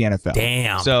history of the NFL.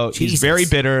 Damn. So Jesus. He's very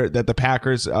bitter that the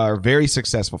Packers are a very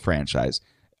successful franchise,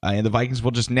 and the Vikings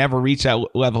will just never reach that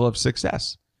level of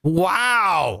success.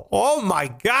 Wow. Oh, my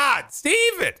God.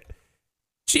 Steven.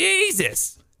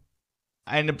 Jesus.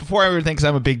 And before everyone thinks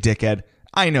I'm a big dickhead,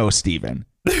 I know Steven.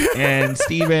 And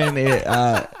Steven,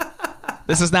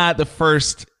 this is not the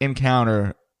first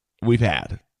encounter we've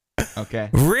had. Okay.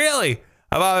 Really?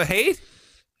 About hate?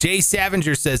 Jay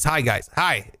Savinger says, hi, guys.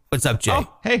 Hi. What's up, Jay?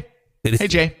 Oh, hey. Hey,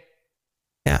 Jay.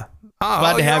 Yeah.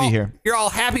 Glad to have you here. You're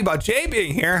all happy about Jay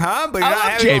being here, huh? But I you're not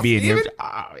love happy Jay about being Steven? here.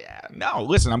 Oh, yeah. No,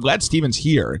 listen, I'm glad Steven's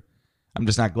here. I'm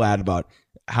just not glad about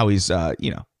how he's,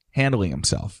 handling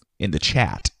himself in the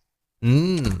chat. All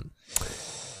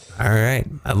right.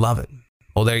 I love it.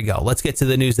 Well, there you go. Let's get to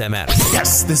the news that matters.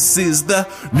 Yes, this is the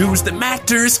news that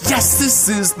matters. Yes, this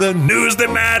is the news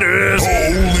that matters.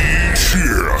 Holy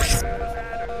shit.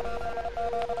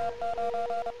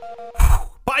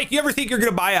 Mike, you ever think you're going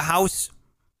to buy a house?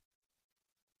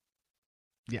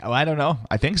 Yeah, well, I don't know.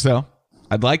 I think so.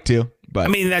 I'd like to, but I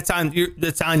mean, that's on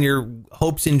your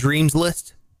hopes and dreams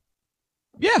list.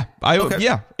 Yeah,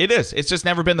 yeah, it is. It's just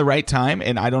never been the right time,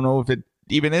 and I don't know if it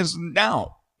even is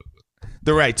now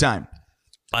the right time.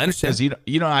 I understand.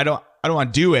 Because I don't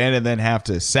want to do it and then have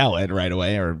to sell it right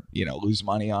away, or lose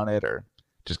money on it, or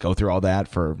just go through all that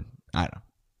for I don't know.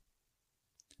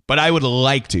 But I would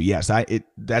like to. Yes,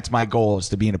 that's my goal, is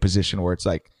to be in a position where it's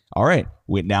like, all right,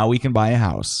 now we can buy a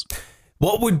house.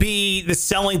 What would be the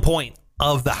selling point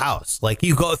of the house? Like,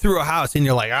 you go through a house and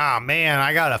you're like, oh man,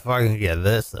 I gotta fucking get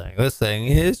this thing. This thing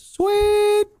is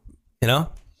sweet. Yeah.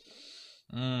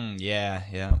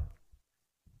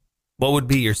 What would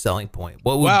be your selling point?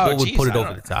 What would put it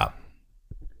over the top?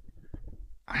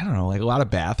 I don't know, like a lot of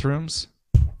bathrooms.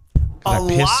 A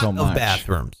lot of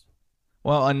bathrooms.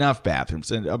 Well, enough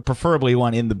bathrooms, and preferably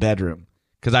one in the bedroom,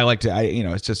 because I like to.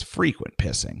 It's just frequent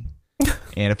pissing,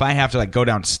 and if I have to like go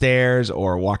downstairs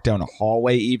or walk down a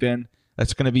hallway, even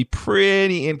that's going to be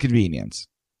pretty inconvenient.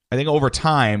 I think over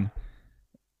time,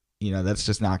 that's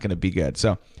just not going to be good.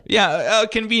 So yeah, a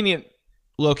convenient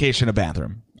location, a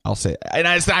bathroom. I'll say, and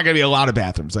it's not going to be a lot of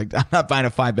bathrooms. Like, I'm not buying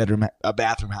a 5-bedroom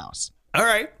bathroom house. All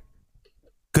right,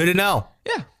 good to know.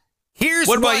 Yeah.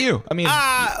 What about you? I mean,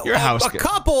 your house. A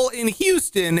couple in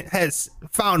Houston has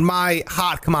found my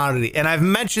hot commodity, and I've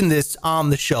mentioned this on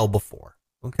the show before.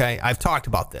 Okay, I've talked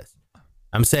about this.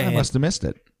 I'm saying I must have missed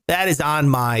it. That is on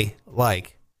my,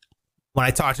 like, when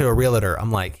I talk to a realtor,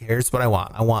 I'm like, here's what I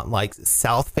want. I want like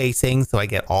south facing, so I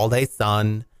get all day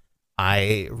sun.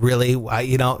 I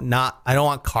don't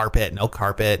want carpet,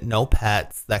 no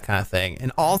pets, that kind of thing.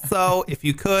 And also, if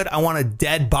you could, I want a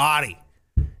dead body.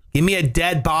 Give me a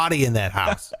dead body in that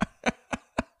house.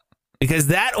 Because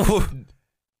that'll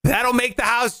make the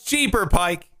house cheaper,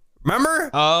 Pike.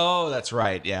 Remember? Oh, that's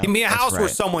right. Yeah. Give me a house where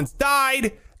someone's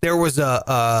died. There was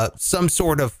some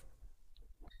sort of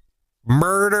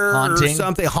murder or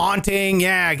something. Haunting.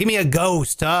 Yeah. Give me a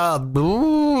ghost.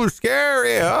 Ooh,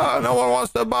 scary. No one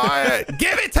wants to buy it.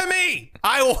 Give it to me.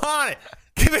 I want it.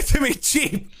 Give it to me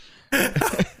cheap.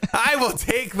 I will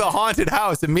take the haunted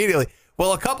house immediately.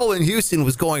 Well, a couple in Houston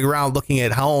was going around looking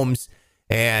at homes,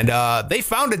 and they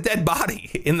found a dead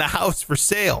body in the house for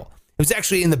sale. It was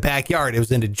actually in the backyard. It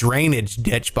was in a drainage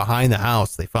ditch behind the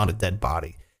house. They found a dead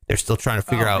body. They're still trying to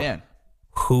figure out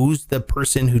who's the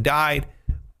person who died.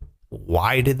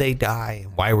 why did they die?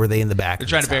 Why were they in the back? They're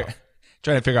trying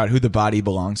to figure out who the body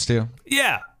belongs to.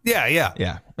 Yeah.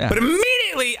 Yeah. But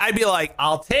immediately I'd be like,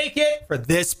 I'll take it for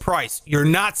this price. You're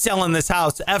not selling this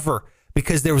house ever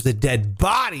because there was a dead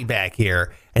body back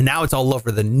here, and now it's all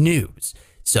over the news.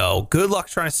 So good luck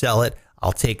trying to sell it.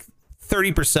 I'll take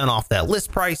 30% off that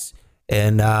list price,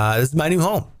 and this is my new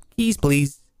home. Keys,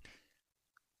 please.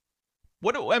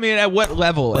 At what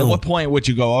level, at what point would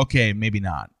you go, okay, maybe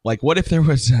not? Like, what if there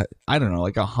was, I don't know,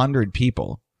 like 100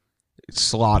 people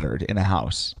slaughtered in a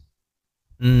house?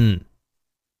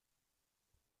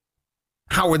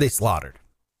 How were they slaughtered?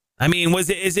 I mean, was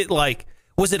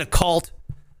it a cult?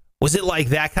 Was it like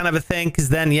that kind of a thing? Because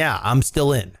then, yeah, I'm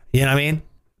still in. You know what I mean?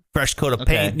 Fresh coat of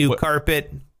paint, new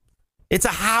carpet. It's a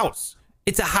house.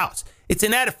 It's a house. It's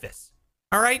an edifice.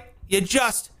 All right?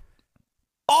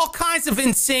 All kinds of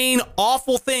insane,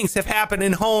 awful things have happened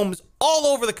in homes all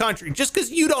over the country. Just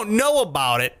because you don't know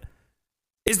about it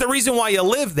is the reason why you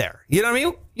live there. You know what I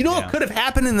mean? You know what could have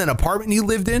happened in an apartment you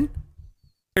lived in?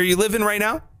 Or you live in right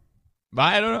now?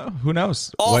 I don't know. Who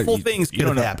knows? Awful things could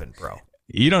have happened, bro.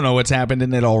 You don't know what's happened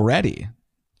in it already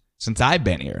since I've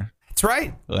been here. That's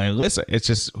right. Like, listen, it's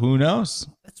just, who knows?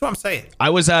 That's what I'm saying. I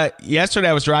was, yesterday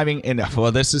I was driving, and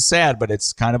well, this is sad, but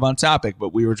it's kind of on topic,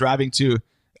 but we were driving to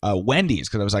Wendy's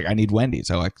because I was like, I need Wendy's.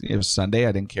 It was Sunday.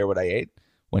 I didn't care what I ate.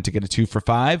 Went to get a 2 for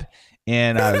 $5.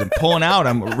 And I was pulling out.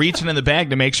 I'm reaching in the bag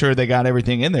to make sure they got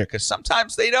everything in there because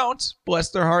sometimes they don't.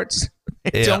 Bless their hearts.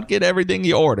 They don't get everything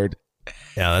you ordered.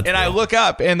 Yeah, and I look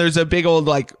up and there's a big old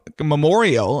like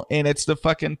memorial, and it's the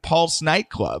fucking Pulse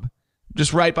nightclub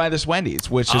just right by this Wendy's,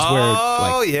 which is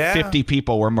where 50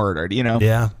 people were murdered, you know?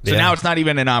 Yeah. So now it's not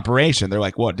even an operation. They're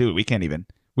like, well, dude, we can't even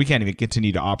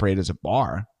continue to operate as a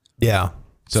bar. Yeah.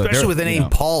 So especially with the name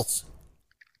Pulse.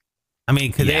 I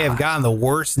mean, could they have gotten the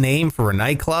worst name for a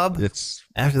nightclub?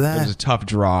 After that. It was a tough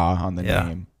draw on the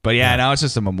name. But now it's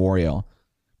just a memorial.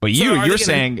 But you're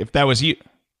saying if that was you.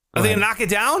 Are they going to knock it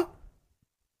down?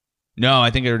 No,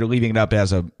 I think they're leaving it up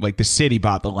as the city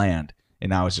bought the land, and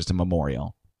now it's just a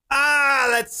memorial. Ah,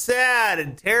 that's sad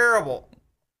and terrible.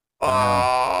 It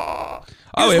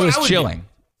was chilling.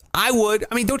 I would.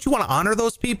 I mean, don't you want to honor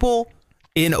those people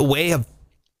in a way of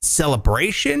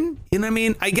celebration? You know what I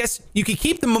mean? I guess you could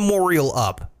keep the memorial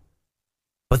up,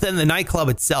 but then the nightclub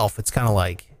itself, it's kind of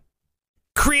like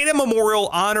create a memorial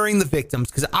honoring the victims,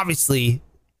 because obviously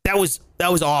that was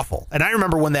awful. And I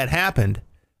remember when that happened.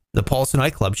 The Pulse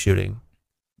nightclub shooting.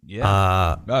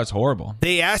 Yeah. That's horrible.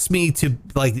 They asked me to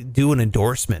do an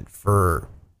endorsement for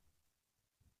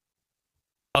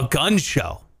a gun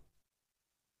show.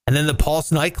 And then the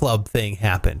Pulse nightclub thing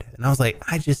happened. And I was like,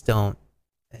 I just don't.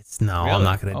 Really? I'm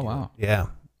not going to do it. Yeah.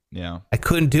 Yeah. I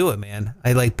couldn't do it, man.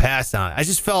 I passed on it. I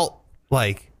just felt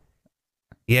like,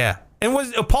 yeah. And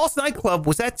was a Pulse nightclub,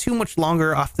 was that too much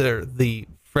longer after the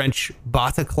French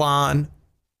Bataclan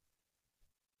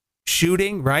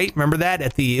shooting, right? Remember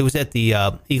that it was at the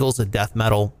Eagles of Death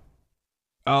Metal.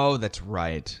 Oh, that's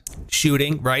right.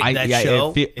 Shooting, right?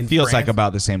 Show. It feels like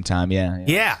about the same time.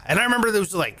 Yeah. And I remember there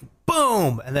was like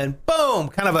boom and then boom,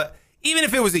 kind of even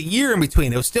if it was a year in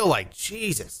between, it was still like,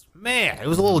 Jesus, man, it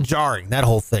was a little jarring, that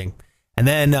whole thing. And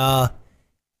then, so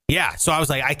I was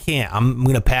like, I can't, I'm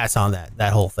going to pass on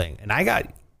that whole thing. And I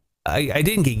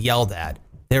didn't get yelled at.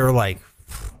 They were like,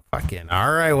 fucking,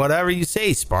 all right, whatever you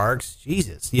say, Sparks.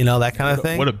 Jesus, that kind of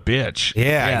thing. What a bitch.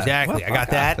 Yeah, exactly. Well, I got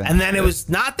that. And then it was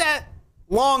not that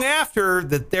long after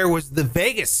that there was the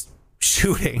Vegas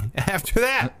shooting after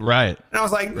that. Right. And I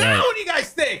was like, now what do you guys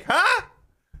think, huh?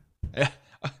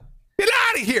 Get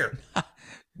out of here.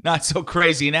 Not so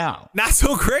crazy now. Not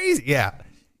so crazy. Yeah.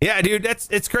 Yeah, dude,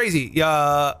 it's crazy.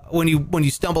 When you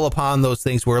stumble upon those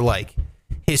things where like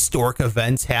historic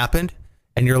events happened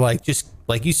and you're like, just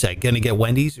like you said, gonna get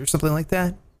Wendy's or something like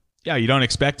that. Yeah, you don't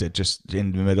expect it just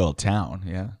in the middle of town.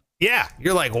 Yeah. Yeah,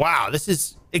 you're like, wow,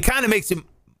 it kind of makes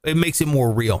it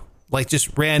more real. Like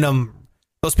just random,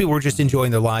 those people were just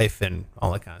enjoying their life and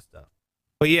all that kind of stuff.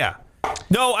 But yeah,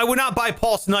 no, I would not buy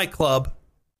Pulse nightclub.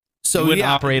 So you wouldn't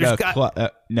operate a club.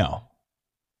 No.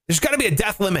 There's got to be a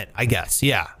death limit, I guess.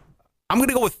 Yeah. I'm going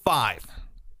to go with 5.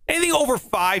 Anything over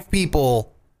 5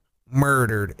 people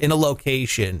murdered in a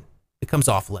location, it comes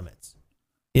off limits.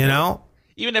 You know?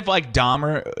 Even if like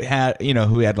Dahmer had,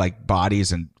 who had like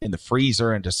bodies in the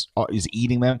freezer and just is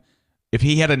eating them. If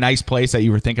he had a nice place that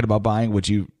you were thinking about buying,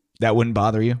 that wouldn't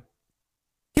bother you?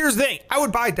 Here's the thing. I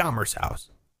would buy Dahmer's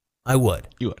house. I would.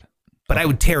 You would. But I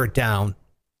would tear it down.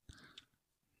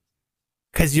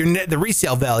 Because the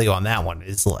resale value on that one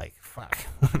is like, fuck,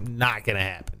 not going to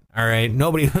happen. All right.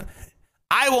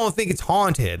 I won't think it's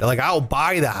haunted. Like, I'll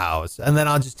buy the house and then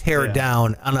I'll just tear it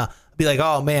down. be like,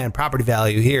 oh man, property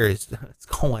value here is it's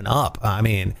going up. I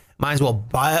mean, might as well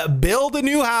build a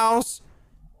new house.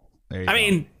 I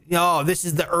mean, this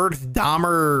is the Earth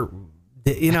Dahmer.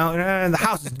 The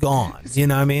house is gone. You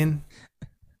know what I mean?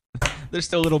 There's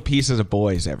still little pieces of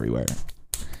boys everywhere.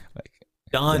 Like,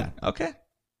 done. Yeah. Okay.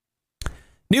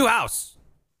 New house.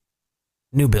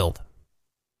 New build.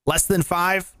 Less than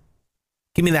 5.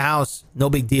 Give me the house. No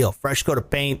big deal. Fresh coat of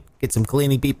paint. Get some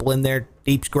cleaning people in there.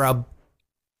 Deep scrub.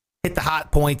 Hit the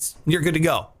hot points. You're good to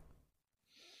go.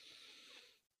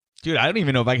 Dude, I don't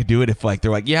even know if I could do it if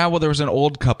they're like, yeah, well, there was an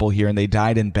old couple here and they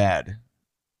died in bed.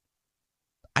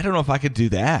 I don't know if I could do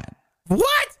that. What?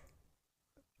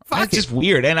 It's just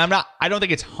weird. And I don't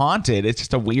think it's haunted. It's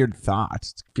just a weird thought.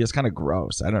 It feels kind of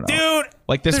gross. I don't know.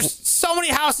 Dude, there's so many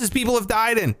houses people have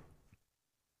died in.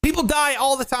 People die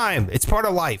all the time. It's part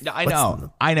of life.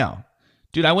 I know.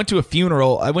 Dude, I went to a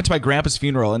funeral. I went to my grandpa's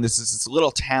funeral, and this is this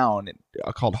little town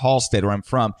called Halstead, where I'm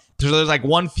from. There's like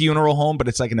one funeral home, but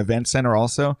it's like an event center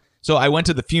also. So I went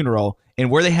to the funeral, and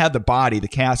where they had the body, the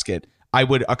casket, I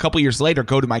would, a couple years later,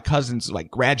 go to my cousin's like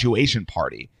graduation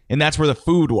party, and that's where the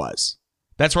food was.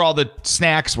 That's where all the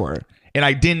snacks were, and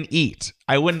I didn't eat.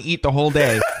 I wouldn't eat the whole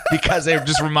day because it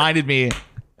just reminded me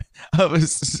of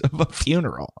a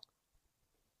funeral.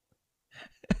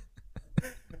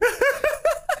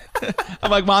 I'm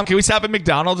like, Mom, can we stop at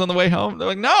McDonald's on the way home? They're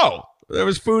like, no, there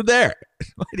was food there.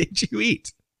 Why didn't you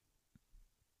eat?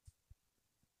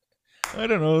 I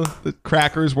don't know. The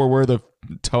crackers were where the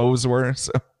toes were.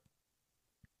 So.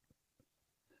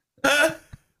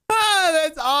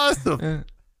 That's awesome.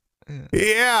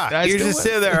 Yeah, you just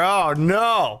sit there. Oh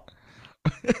no!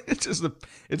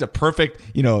 It's a perfect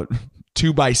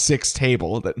 2x6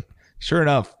 table that, sure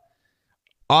enough,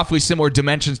 awfully similar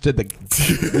dimensions to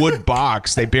the wood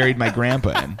box they buried my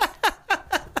grandpa in.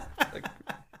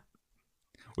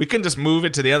 We couldn't just move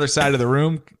it to the other side of the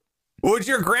room. Would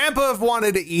your grandpa have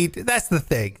wanted to eat? That's the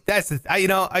thing.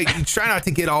 I try not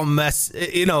to get all mess.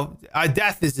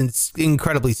 Death is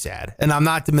incredibly sad, and I'm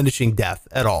not diminishing death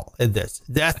at all in this.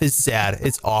 Death is sad.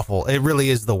 It's awful. It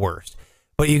really is the worst.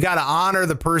 But you got to honor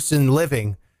the person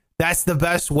living. That's the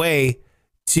best way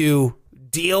to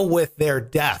deal with their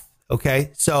death.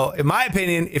 Okay. So in my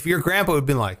opinion, if your grandpa would have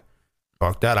been like,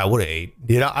 fuck that, I would have ate.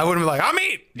 I would have been like, I'm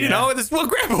eat. This is what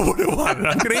grandpa would have wanted.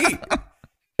 I'm gonna eat.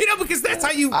 Because that's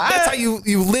how you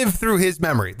live through his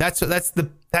memory. That's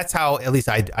how at least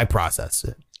I process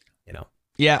it.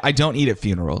 Yeah, I don't eat at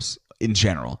funerals in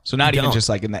general. So not even just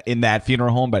like in that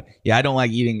funeral home, but yeah, I don't like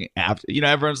eating after.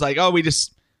 Everyone's like, oh, we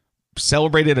just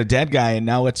celebrated a dead guy and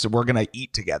now we're gonna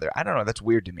eat together. I don't know. That's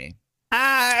weird to me.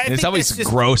 It's always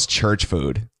gross church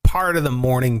food. Part of the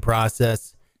mourning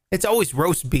process. It's always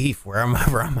roast beef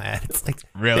wherever I'm at. It's like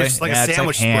really, it's like a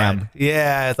sandwich spread. Ham.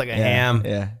 Yeah, it's like a ham.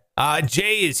 Yeah.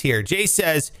 Jay is here. Jay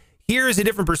says, here is a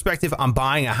different perspective on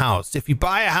buying a house. If you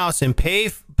buy a house and pay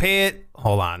it,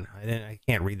 hold on, I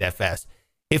can't read that fast.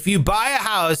 If you buy a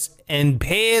house and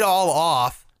pay it all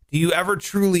off, do you ever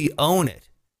truly own it?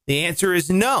 The answer is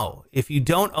no. If you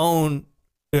don't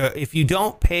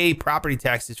pay property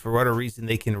taxes for whatever reason,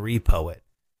 they can repo it.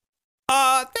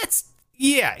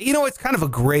 It's kind of a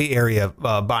gray area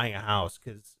buying a house,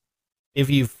 because if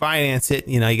you finance it,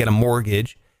 you get a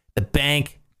mortgage, the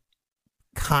bank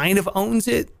kind of owns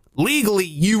it. Legally,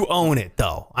 you own it,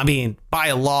 though. I mean,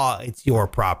 by law, it's your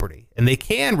property, and they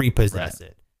can repossess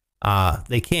it.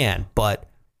 They can, but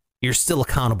you're still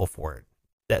accountable for it.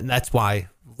 That's why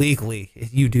legally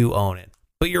you do own it.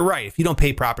 But you're right. If you don't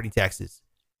pay property taxes,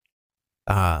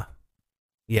 government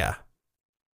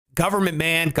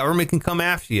can come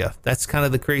after you. That's kind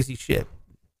of the crazy shit.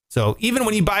 So even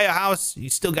when you buy a house, you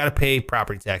still got to pay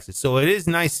property taxes. So it is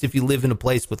nice if you live in a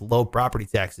place with low property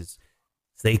taxes.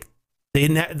 They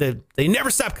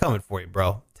never stop coming for you,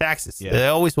 bro. Taxes. Yeah. They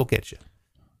always will get you.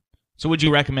 So would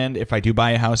you recommend, if I do buy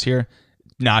a house here,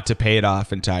 not to pay it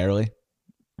off entirely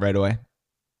right away?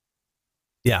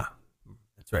 Yeah,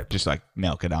 that's right. Just like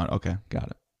milk it out. Okay, got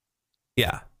it.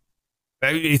 Yeah.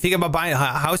 You think about buying a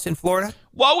house in Florida?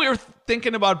 Well, we were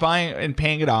thinking about buying and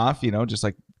paying it off, just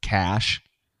like cash.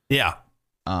 Yeah.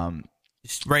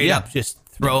 Straight up, just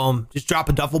throw them, just drop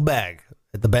a duffel bag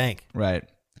at the bank. Right.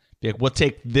 Like, we'll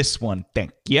take this one,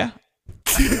 thank you.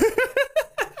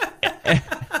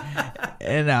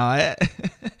 And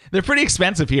they're pretty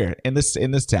expensive here in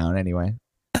this town anyway.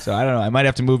 So I don't know. I might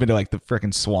have to move into like the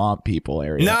freaking swamp people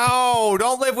area. No,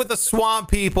 don't live with the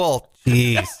swamp people.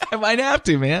 Jeez. I might have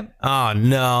to, man. Oh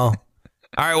no.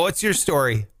 All right, what's your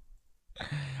story?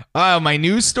 My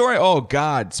news story? Oh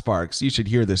God, Sparks, you should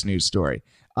hear this news story.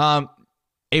 A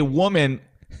woman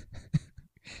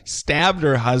stabbed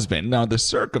her husband. Now the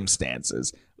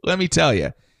circumstances, let me tell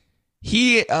you,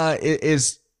 he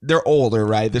is. They're older,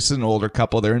 right? This is an older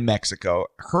couple. They're in Mexico.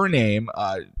 Her name,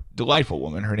 delightful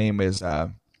woman. Her name is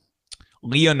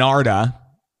Leonora,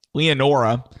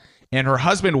 and her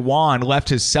husband Juan left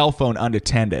his cell phone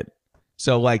unattended.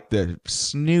 So like the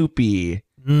snoopy,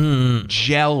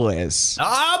 jealous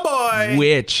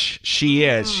witch she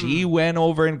is, she went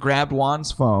over and grabbed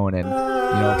Juan's phone, and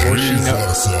of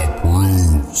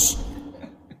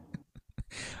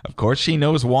course she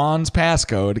knows Juan's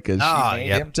passcode because she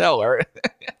made him tell her.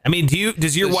 I mean,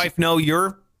 does your wife know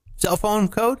your cell phone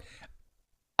code?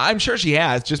 I'm sure she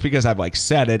has, just because I've like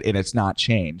said it and it's not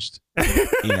changed.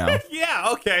 Yeah,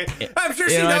 okay. I'm sure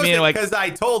she knows it because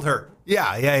I told her.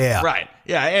 Yeah. Right.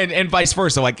 Yeah, and vice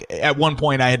versa. Like at one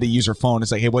point I had to use her phone.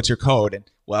 It's like, hey, what's your code? And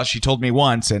well, she told me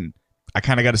once, and I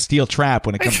kind of got a steel trap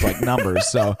when it comes to like numbers,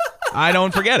 so I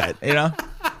don't forget it,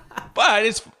 But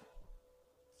it's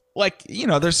like,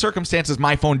 there's circumstances.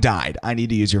 My phone died. I need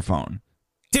to use your phone.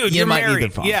 Dude, you're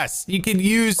married. Yes, you can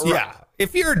use,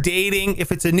 If you're dating,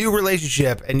 if it's a new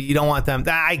relationship and you don't want them,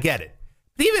 I get it.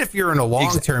 But even if you're in a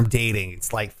long-term dating,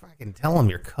 it's like, fucking tell them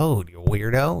your code, you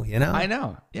weirdo, I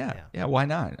know. Yeah, why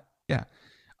not? Yeah.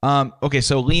 Okay,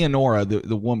 so Leonora,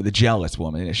 the woman, the jealous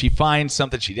woman, she finds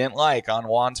something she didn't like on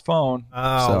Juan's phone.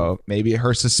 Oh. So maybe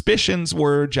her suspicions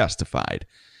were justified.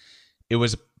 It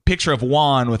was a picture of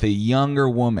Juan with a younger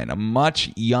woman, a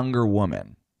much younger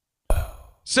woman.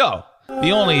 So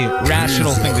the only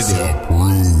rational thing to do.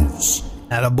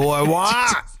 Attaboy, Juan.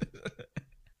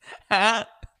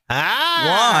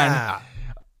 Juan.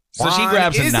 So she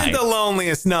grabs a knife. Isn't the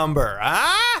loneliest number,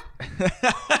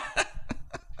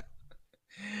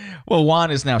 Well,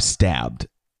 Juan is now stabbed.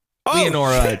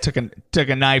 Leonora took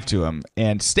a knife to him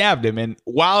and stabbed him. And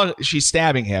while she's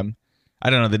stabbing him, I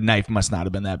don't know, the knife must not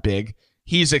have been that big.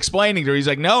 He's explaining to her. He's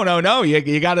like, no,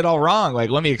 you got it all wrong. Like,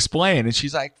 let me explain. And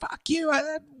she's like, fuck you.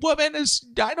 That woman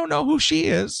I don't know who she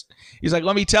is. He's like,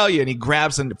 let me tell you. And he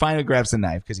finally grabs the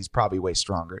knife because he's probably way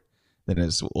stronger than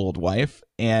his old wife.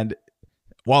 And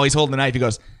while he's holding the knife, he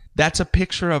goes, that's a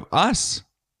picture of us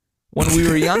when we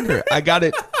were younger. I got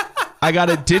it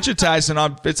digitized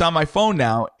and it's on my phone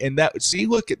now. And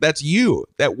look, that's you.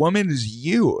 That woman is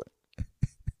you.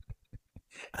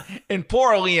 And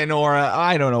poor Leonora,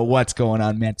 I don't know what's going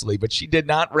on mentally, but she did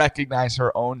not recognize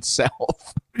her own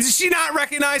self. Did she not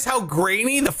recognize how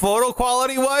grainy the photo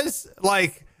quality was?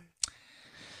 Like,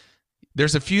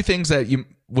 there's a few things that you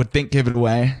would think give it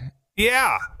away.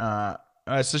 Yeah.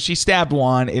 So she stabbed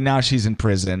Juan, and now she's in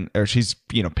prison, or she's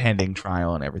pending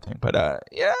trial and everything. But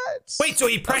wait, so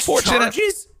he pressed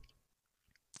charges?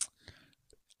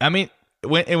 I mean,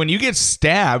 when you get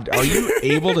stabbed, are you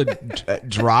able to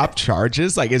drop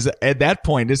charges? Like, at that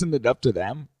point, isn't it up to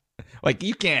them? Like,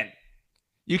 you can't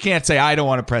say I don't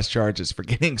want to press charges for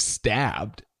getting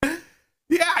stabbed.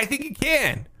 Yeah, I think you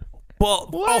can. Well,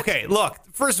 okay, look,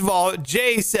 first of all,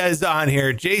 Jay says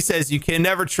you can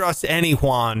never trust any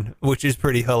Juan, which is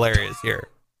pretty hilarious here.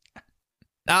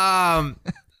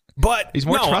 But he's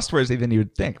more trustworthy than you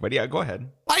would think. But yeah, go ahead.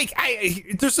 Like,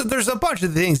 there's a bunch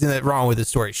of things wrong with the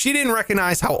story. She didn't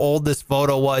recognize how old this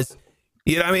photo was.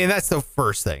 You know what I mean? That's the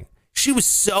first thing. She was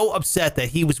so upset that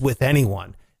he was with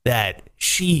anyone that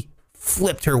she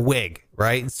flipped her wig,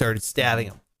 right, and started stabbing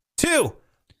him. 2,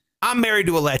 I'm married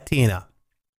to a Latina.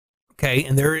 Okay,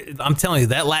 and I'm telling you,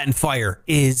 that Latin fire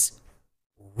is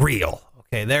real.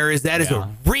 Okay, that is a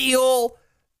real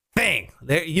thing.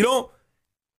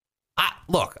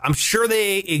 Look, I'm sure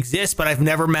they exist, but I've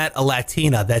never met a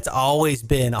Latina that's always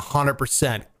been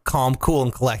 100% calm, cool,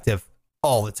 and collective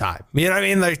all the time. You know what I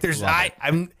mean? Like,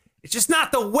 it's just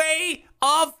not the way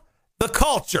of the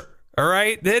culture. All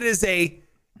right, it is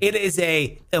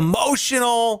a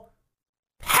emotional,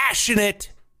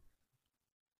 passionate,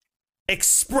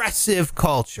 expressive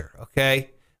culture. Okay,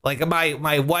 like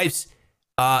my wife's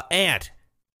aunt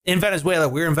in Venezuela.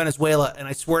 We were in Venezuela, and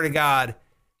I swear to God,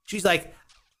 she's like,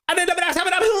 it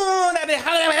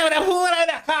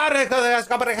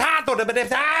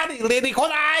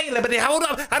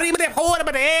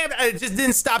just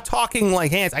didn't stop talking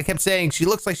like hands. I kept saying she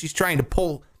looks like she's trying to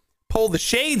pull the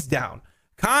shades down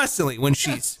constantly when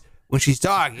she's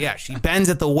talking. Yeah, she bends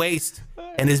at the waist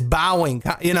and is bowing.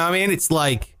 You know what I mean? It's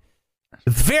like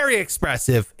very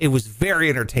expressive. It was very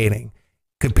entertaining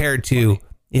compared to,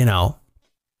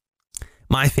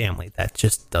 my family that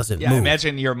just doesn't move.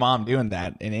 Imagine your mom doing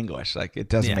that in English. Like, it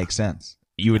doesn't make sense.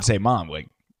 You would say, Mom, like,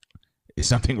 is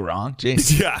something wrong?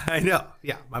 Jeez. Yeah, I know.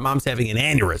 Yeah, my mom's having an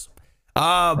aneurysm.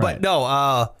 But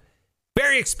no,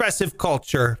 very expressive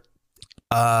culture.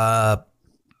 The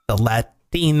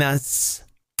Latinas.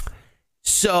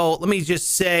 So let me just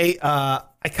say,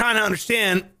 I kind of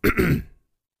understand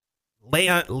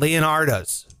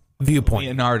Leonardo's viewpoint.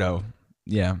 Leonardo,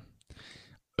 yeah.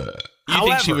 You However,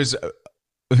 think she was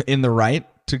in the right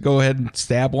to go ahead and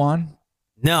stab Juan?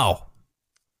 No.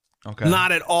 Okay.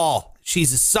 Not at all.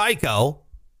 She's a psycho.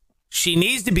 She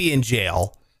needs to be in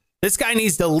jail. This guy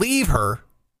needs to leave her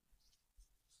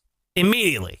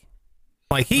immediately.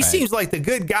 Like, he seems like the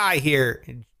good guy here.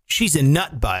 She's a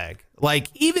nutbag. Like,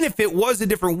 even if it was a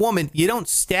different woman, you don't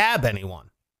stab anyone.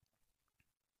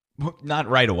 Not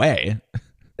right away.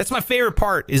 That's my favorite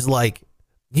part is, like,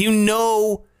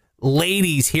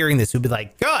 ladies hearing this would be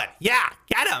like, good, yeah,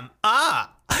 get him. Yeah.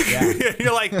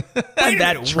 You're like, wait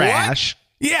that trash.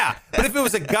 What? Yeah. But if it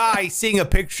was a guy seeing a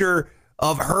picture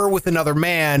of her with another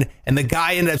man and the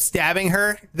guy ended up stabbing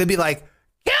her, they'd be like,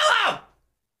 kill him!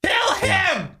 Kill him!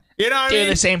 Yeah. You know what I mean? Do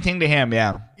the same thing to him,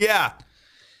 yeah. Yeah.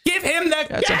 Give him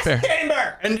the gas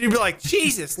chamber. And you'd be like,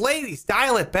 Jesus, ladies,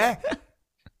 dial it back.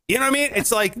 You know what I mean?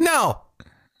 It's like, no.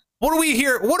 What do we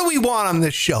hear? What do we want on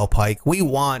this show, Pike? We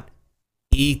want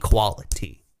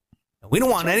equality. We don't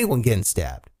want anyone getting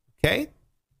stabbed. Okay?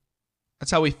 That's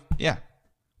how we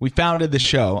founded the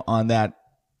show on that,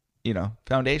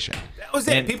 foundation. That was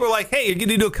it. People were like, hey, you're going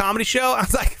to do a comedy show? I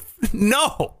was like,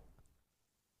 no.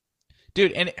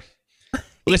 Dude, and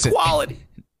listen. Equality.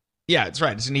 Yeah, that's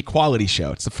right. It's an equality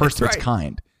show. It's the first of its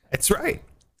kind. That's right.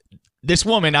 This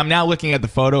woman, I'm now looking at the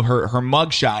photo, her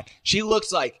mugshot. She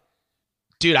looks like,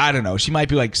 dude, I don't know. She might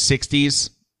be like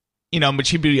 60s, but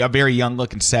she'd be a very young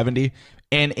looking 70.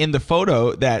 And in the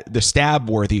photo, the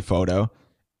stab-worthy photo,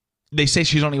 they say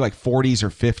she's only like 40s or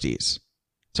 50s.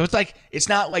 So it's like, it's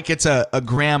not like it's a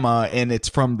grandma and it's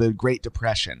from the Great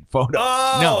Depression photo.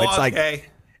 Oh, no, it's like,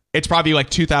 it's probably like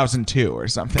 2002 or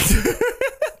something.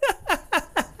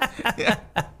 Yeah.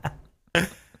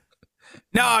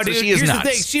 No, so dude, she is here's nuts. the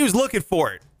thing. She was looking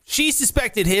for it. She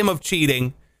suspected him of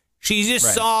cheating. She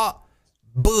just saw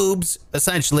boobs,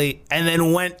 essentially, and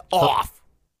then went off.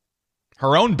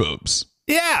 Her own boobs.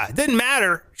 Yeah, it didn't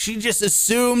matter. She just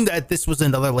assumed that this was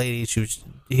another lady.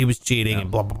 He was cheating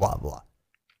and blah, blah, blah, blah.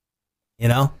 You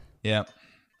know? Yeah.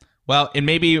 Well, and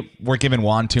maybe we're giving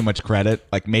Juan too much credit.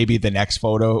 Like, maybe the next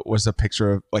photo was a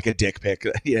picture of, like, a dick pic.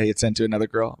 Yeah, he sent to another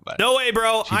girl. But no way,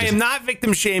 bro. I am not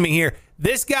victim shaming here.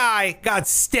 This guy got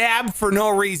stabbed for no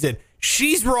reason.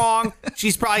 She's wrong.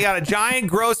 She's probably got a giant,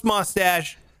 gross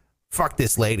mustache. Fuck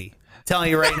this lady. I'm telling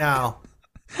you right now.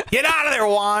 Get out of there,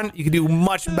 Juan. You can do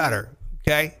much better.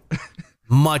 Okay?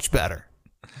 Much better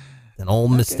than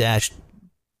old mustache.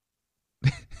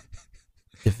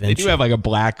 They do have like a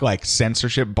black like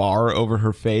censorship bar over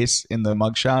her face in the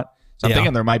mugshot. So I'm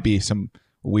thinking there might be some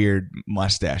weird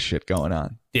mustache shit going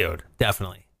on. Dude,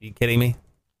 definitely. Are you kidding me?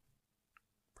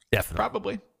 Definitely.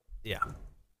 Probably. Yeah.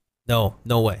 No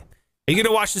way. Are you going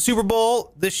to watch the Super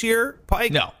Bowl this year,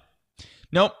 Pike? No.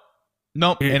 Nope.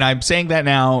 And I'm saying that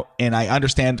now, and I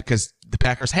understand because the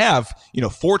Packers have,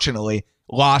 fortunately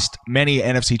lost many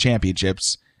NFC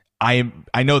championships. I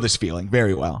know this feeling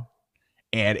very well.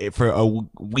 And for a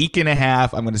week and a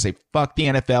half, I'm going to say, fuck the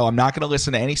NFL. I'm not going to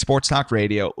listen to any sports talk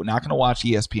radio. We're not going to watch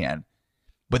ESPN.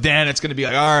 But then it's going to be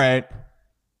like, all right,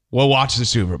 we'll watch the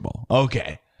Super Bowl.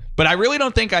 Okay. But I really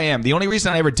don't think I am. The only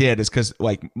reason I ever did is because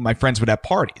like my friends would have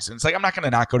parties. And it's like, I'm not going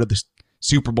to not go to the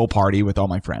Super Bowl party with all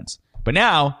my friends. But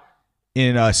now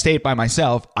in a state by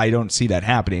myself, I don't see that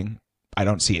happening. I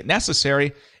don't see it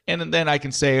necessary. And then I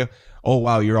can say, oh,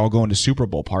 wow, you're all going to Super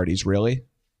Bowl parties, really?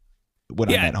 When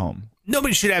I'm at home.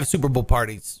 Nobody should have Super Bowl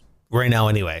parties right now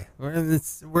anyway.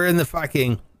 We're in the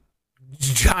fucking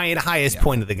giant highest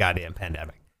point of the goddamn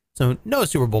pandemic. So no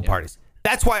Super Bowl parties.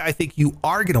 That's why I think you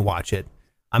are going to watch it.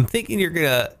 I'm thinking you're going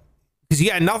to, because you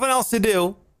got nothing else to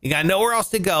do. You got nowhere else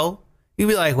to go. You'd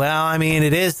be like, well, I mean,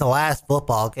 it is the last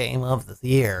football game of the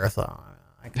year, so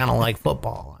I kind of like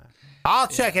football. I'll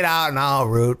check it out and I'll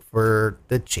root for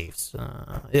the Chiefs,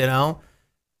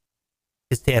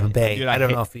 It's Tampa Bay. Dude, I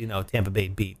don't know if you know Tampa Bay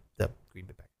beat the Green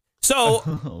Bay Packers.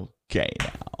 So okay,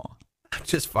 now I'm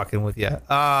just fucking with you.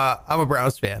 I'm a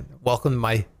Browns fan. Welcome to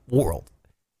my world.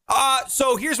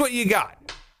 So here's what you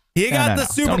got. You got the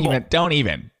Super Bowl. Don't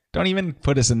even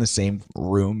put us in the same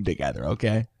room together,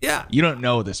 okay? Yeah. You don't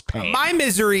know this pain. My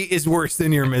misery is worse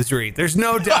than your misery. There's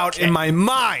no doubt in my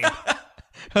mind.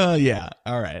 Oh yeah.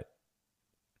 All right.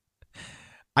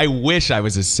 I wish I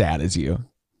was as sad as you.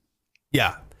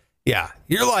 Yeah. Yeah.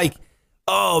 You're like,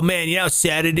 oh, man, you know how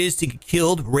sad it is to get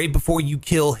killed right before you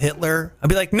kill Hitler? I'd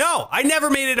be like, no, I never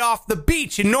made it off the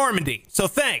beach in Normandy. So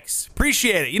thanks.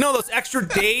 Appreciate it. You know, those extra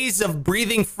days of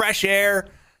breathing fresh air,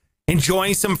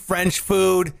 enjoying some French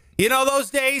food. You know, those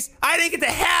days, I didn't get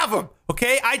to have them.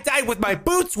 Okay. I died with my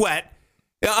boots wet.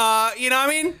 You know what I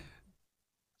mean?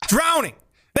 drowning.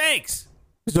 Thanks.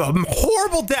 It was a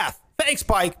horrible death. Thanks,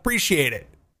 Pike. Appreciate it.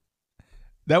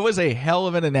 That was a hell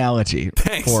of an analogy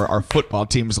for our football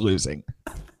teams losing.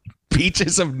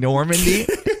 Beaches of Normandy,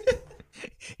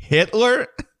 Hitler,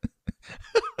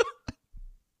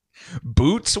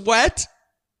 boots wet.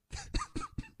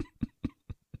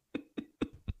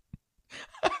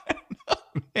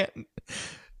 Man,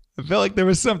 I felt like there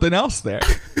was something else there.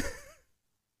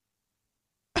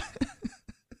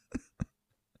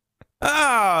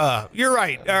 You're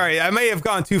right. All right. I may have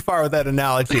gone too far with that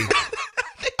analogy.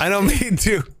 I don't mean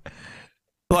to.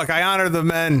 Look, I honor the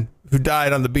men who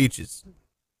died on the beaches,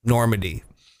 Normandy,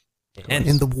 and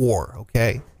in the war,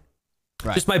 okay?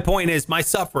 Right. Just my point is, my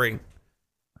suffering,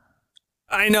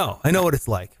 I know what it's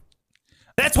like.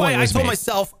 That's why I told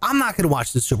myself, I'm not going to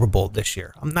watch the Super Bowl this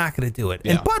year. I'm not going to do it.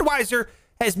 Yeah. And Budweiser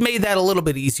has made that a little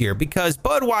bit easier because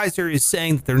Budweiser is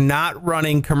saying that they're not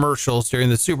running commercials during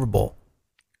the Super Bowl.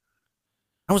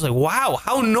 I was like, wow,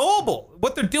 how noble.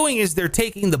 What they're doing is they're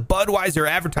taking the Budweiser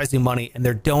advertising money and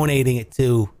they're donating it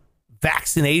to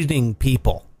vaccinating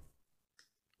people.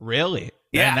 Really?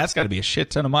 Yeah. Man, that's got to be a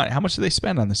shit ton of money. How much do they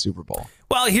spend on the Super Bowl?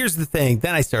 Well, here's the thing.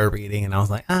 Then I started reading and I was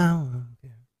like, oh.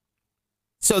 Okay.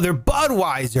 So their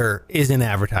Budweiser isn't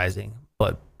advertising,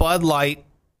 but Bud Light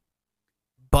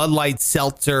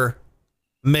Seltzer,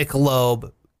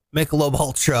 Michelob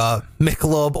Ultra,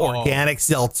 Michelob Organic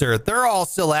Seltzer, they're all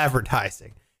still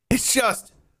advertising. It's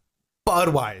just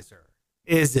Budweiser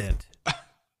isn't.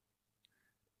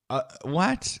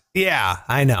 What? Yeah,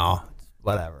 I know.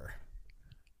 Whatever.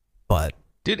 But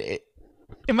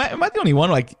am I the only one?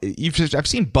 Like I've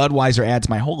seen Budweiser ads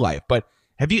my whole life, but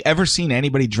have you ever seen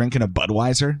anybody drinking a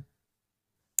Budweiser?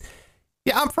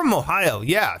 Yeah, I'm from Ohio.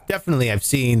 Yeah, definitely. I've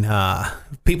seen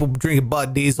people drinking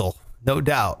Bud Diesel, no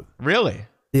doubt. Really?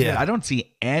 Yeah, I don't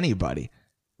see anybody.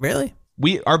 Really?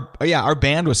 Our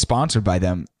band was sponsored by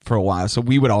them for a while, so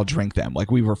we would all drink them. Like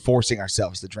we were forcing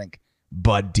ourselves to drink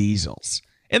Bud Diesels,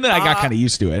 and then I got kind of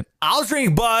used to it. I'll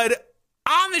drink Bud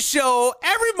on the show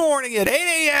every morning at 8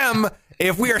 a.m.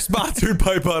 if we are sponsored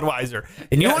by Budweiser,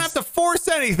 and you don't have to force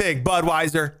anything,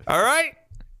 Budweiser. All right?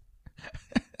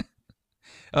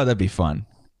 Oh, that'd be fun.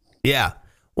 Yeah,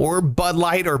 or Bud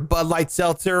Light or Bud Light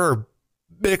Seltzer or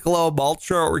Michelob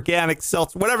Ultra Organic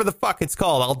Seltzer, whatever the fuck it's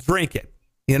called. I'll drink it.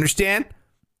 You understand?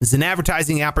 This is an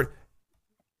advertising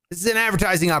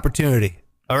opportunity.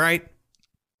 All right.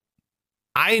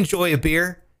 I enjoy a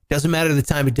beer. Doesn't matter the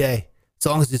time of day, as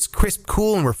long as it's crisp,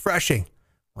 cool, and refreshing,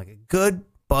 like a good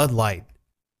Bud Light.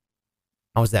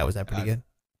 How was that? Was that pretty good?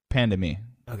 Panda me.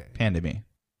 Okay. Panda me.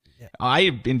 Yeah.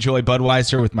 I enjoy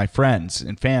Budweiser with my friends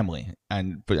and family,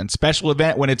 and special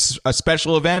event. When it's a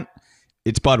special event,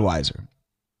 it's Budweiser.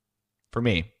 For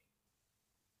me.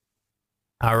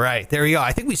 All right. There we go.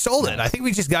 I think we sold it. I think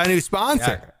we just got a new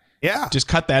sponsor. Yeah. Just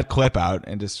cut that clip out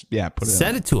and just, put it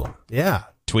Send it to him. Yeah.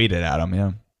 Tweet it at him.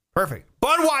 Yeah. Perfect.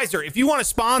 Budweiser, if you want to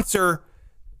sponsor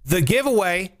the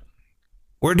giveaway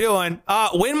we're doing,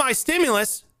 Win My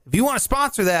Stimulus, if you want to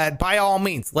sponsor that, by all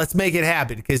means, let's make it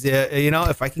happen. Because,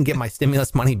 if I can get my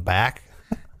stimulus money back,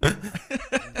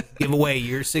 give away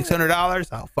your $600,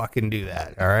 I'll fucking do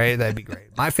that. All right, that'd be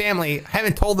great. My family, I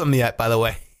haven't told them yet, by the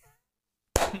way.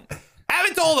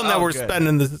 Haven't told them that we're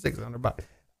spending this $600.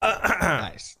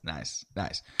 Nice.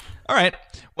 All right.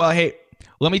 Well, hey,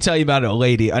 let me tell you about a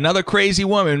lady, another crazy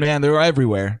woman, man. They're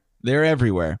everywhere.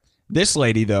 This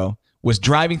lady, though, was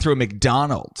driving through a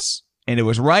McDonald's, and it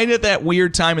was right at that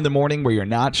weird time in the morning where you're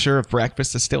not sure if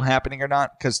breakfast is still happening or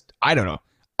not, because I don't know.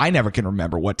 I never can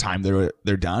remember what time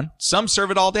they're done. Some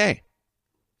serve it all day.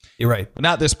 You're right. But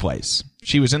not this place.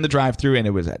 She was in the drive-thru, and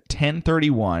it was at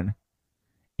 10:31,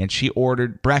 and she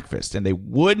ordered breakfast, and they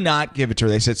would not give it to her.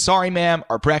 They said, sorry, ma'am,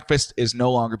 our breakfast is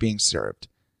no longer being served.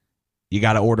 You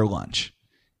got to order lunch.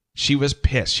 She was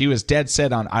pissed. She was dead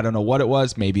set on, I don't know what it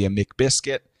was, maybe a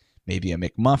McBiscuit, maybe a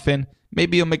McMuffin,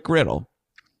 maybe a McGriddle.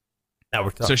 Now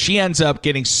we're talking. So she ends up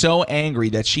getting so angry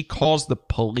that she calls the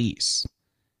police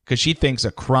because she thinks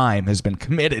a crime has been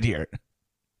committed here.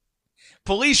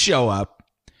 Police show up.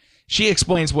 She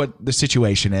explains what the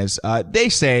situation is. They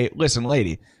say, listen,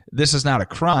 lady, this is not a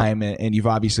crime, and you've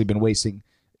obviously been wasting,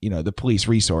 the police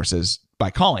resources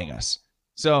by calling us.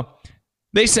 So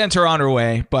they sent her on her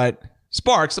way. But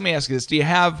Sparks, let me ask you this: do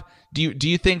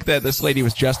you think that this lady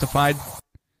was justified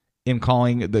in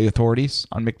calling the authorities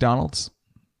on McDonald's?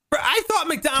 I thought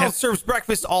McDonald's serves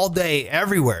breakfast all day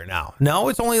everywhere now. No,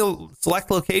 it's only select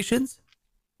locations.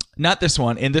 Not this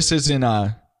one, and this is in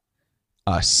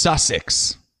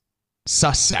Sussex,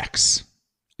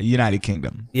 United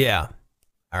Kingdom. Yeah.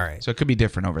 All right. So it could be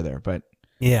different over there, but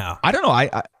yeah, I don't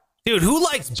know. Dude, who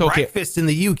likes breakfast in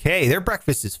the UK? Their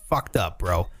breakfast is fucked up,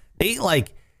 bro. They eat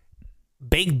like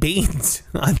baked beans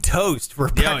on toast for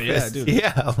breakfast. Yeah, dude.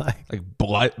 Yeah, like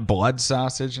blood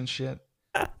sausage and shit.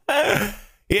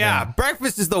 Yeah,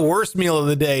 breakfast is the worst meal of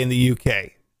the day in the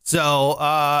UK. So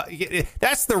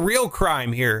that's the real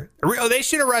crime here. They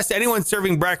should arrest anyone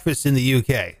serving breakfast in the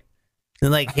UK. And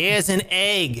like, here's an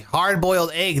egg, hard-boiled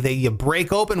egg that you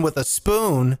break open with a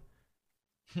spoon.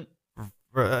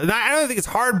 I don't think it's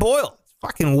hard-boiled. It's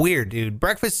fucking weird, dude.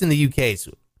 Breakfast in the UK,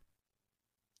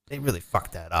 they really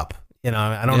fucked that up. You know,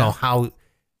 I don't know how.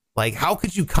 Like, how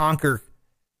could you conquer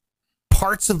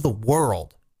parts of the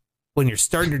world when you're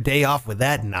starting your day off with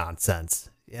that nonsense?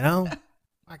 You know,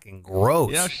 fucking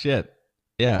gross. Yeah, shit.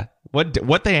 Yeah,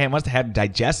 what they must have had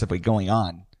digestively going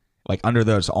on, like under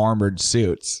those armored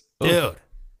suits, dude.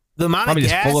 The amount probably of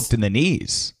gas, just full up to the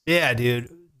knees. Yeah, dude.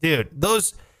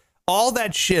 All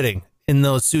that shitting in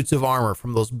those suits of armor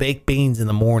from those baked beans in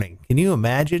the morning. Can you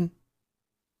imagine?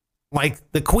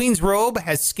 Like, the Queen's robe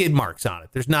has skid marks on it.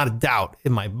 There's not a doubt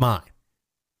in my mind.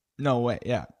 No way.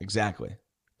 Yeah, exactly.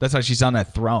 That's why she's on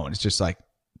that throne. It's just like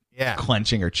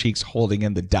clenching her cheeks, holding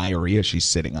in the diarrhea she's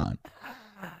sitting on.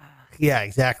 Yeah,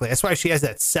 exactly. That's why she has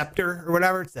that scepter or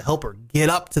whatever. It's to help her get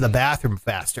up to the bathroom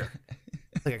faster.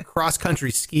 It's like a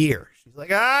cross-country skier. She's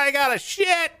like, I got to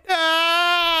shit.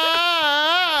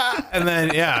 And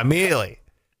then, immediately.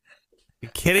 You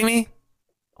kidding me?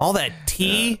 All that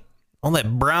tea, all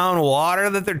that brown water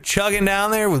that they're chugging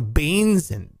down there with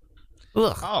beans and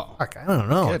fuck, I don't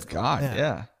know. Good God,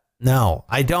 yeah. No,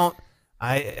 I don't.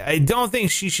 I don't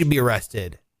think she should be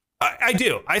arrested. I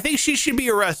do. I think she should be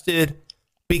arrested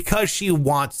because she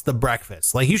wants the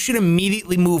breakfast. Like, you should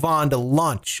immediately move on to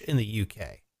lunch in the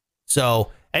UK.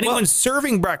 So anyone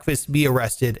serving breakfast be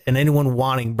arrested, and anyone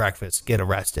wanting breakfast get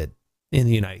arrested in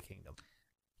the United Kingdom.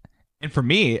 And for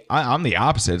me, I'm the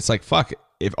opposite. It's like, fuck,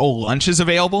 if lunch is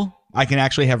available, I can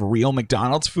actually have real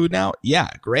McDonald's food now. Yeah,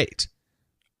 great.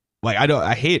 Like,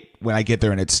 I hate when I get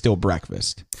there and it's still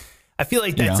breakfast. I feel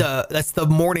like that's the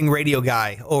morning radio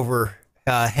guy over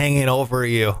hanging over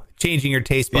you, changing your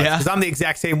taste buds. Because I'm the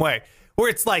exact same way. Where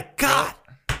it's like, God,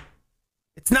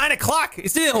 it's 9 o'clock.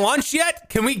 Is it lunch yet?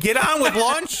 Can we get on with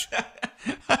lunch?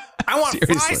 I want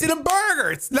fries and a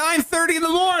burger. It's 9:30 in the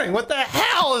morning. What the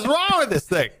hell is wrong with this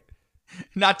thing?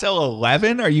 Not till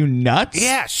 11? Are you nuts?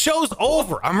 Yeah, show's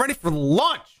over. I'm ready for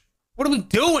lunch. What are we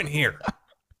doing here?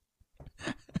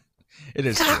 It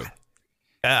is true.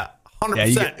 Yeah,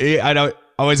 100%. Yeah, I know.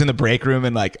 I was in the break room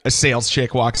and like a sales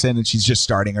chick walks in and she's just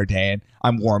starting her day and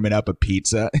I'm warming up a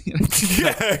pizza.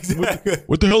 Yeah, exactly.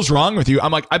 What the hell's wrong with you?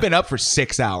 I'm like, I've been up for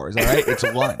 6 hours. All right, it's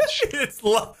lunch. It's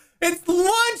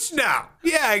lunch now.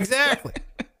 Yeah, exactly.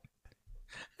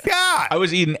 God, I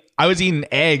was eating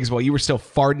eggs while you were still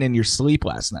farting in your sleep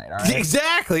last night. All right,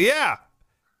 exactly. Yeah,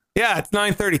 it's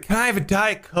 9:30. Can I have a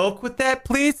Diet Coke with that,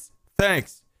 please?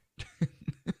 Thanks.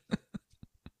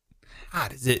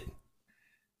 God, is it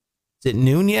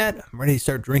noon yet? I'm ready to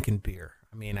start drinking beer.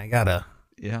 I mean, I gotta.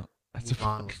 Yeah, that's a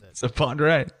fun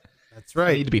right. That's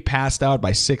right. I need to be passed out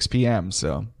by 6 p.m.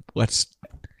 So let's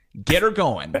get her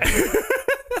going. This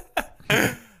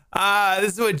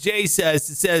is what Jay says.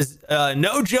 It says,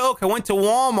 no joke. I went to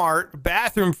Walmart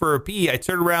bathroom for a pee. I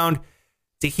turned around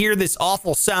to hear this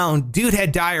awful sound. Dude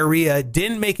had diarrhea,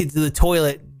 didn't make it to the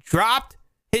toilet, dropped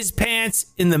his pants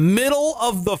in the middle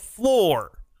of the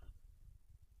floor.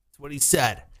 That's what he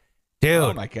said. Dude.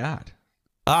 Oh my God.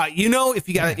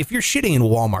 If you're shitting in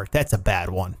Walmart, that's a bad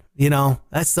one. You know,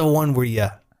 that's the one where you.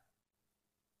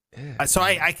 So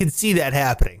I can see that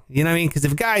happening. You know what I mean? Because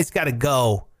if a guy's got to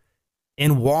go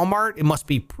in Walmart, it must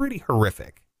be pretty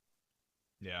horrific.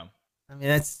 Yeah. I mean,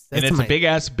 that's and it's a big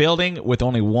ass building with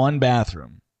only one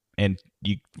bathroom. And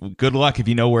good luck if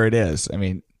you know where it is. I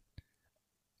mean,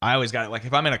 I always got it. Like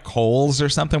if I'm in a Kohl's or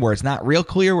something where it's not real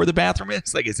clear where the bathroom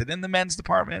is, like, is it in the men's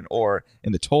department or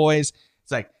in the toys?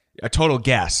 It's like a total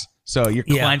guess. So you're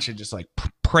clenching, just like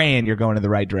praying you're going in the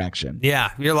right direction.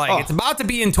 Yeah. You're like, it's about to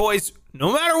be in toys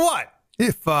no matter what.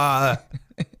 If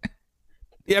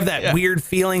you have that weird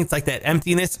feeling, it's like that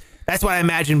emptiness. That's what I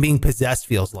imagine being possessed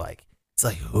feels like. It's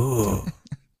like, ooh,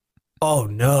 oh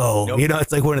no. Nope. You know,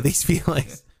 it's like one of these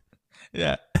feelings.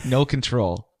 Yeah. No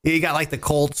control. You got like the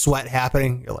cold sweat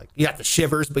happening. You're like, you got the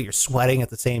shivers, but you're sweating at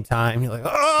the same time. You're like,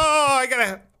 oh, I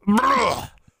gotta,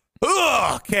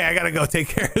 okay, I gotta go take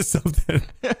care of something.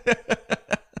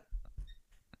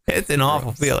 It's an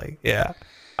awful feeling. Yeah.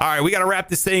 All right, we gotta wrap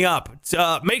this thing up.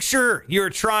 Make sure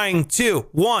you're trying to,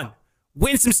 1,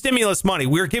 win some stimulus money.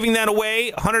 We're giving that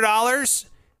away, $100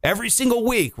 every single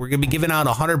week. We're gonna be giving out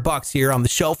 $100 here on the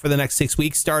show for the next 6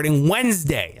 weeks, starting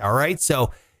Wednesday. All right,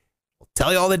 so.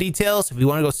 tell you all the details. If you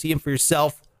want to go see him for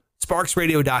yourself,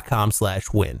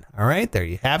 sparksradio.com/win. All right, there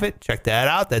you have it. Check that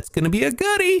out. That's going to be a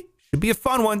goodie. Should be a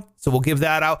fun one. So we'll give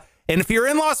that out. And if you're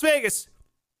in Las Vegas,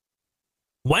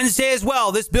 Wednesday as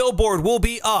well, this billboard will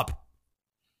be up.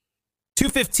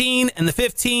 215 and the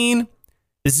 15.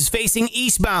 This is facing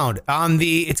eastbound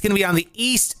it's going to be on the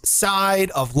east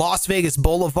side of Las Vegas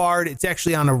Boulevard. It's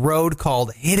actually on a road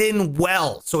called Hidden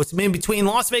Well. So it's in between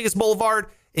Las Vegas Boulevard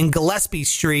and Gillespie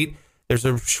Street. There's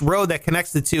a road that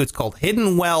connects the two. It's called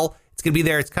Hidden Well. It's going to be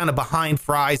there. It's kind of behind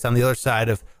Fry's on the other side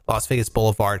of Las Vegas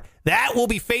Boulevard. That will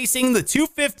be facing the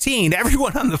 215.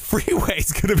 Everyone on the freeway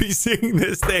is going to be seeing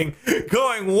this thing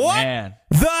going, what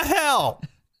the hell?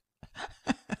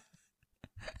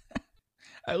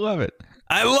 I love it.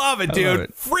 I love it,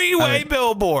 dude. Freeway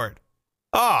billboard.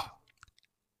 Oh,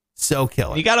 so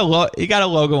killer. You got a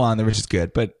logo on there, which is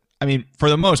good. But, I mean, for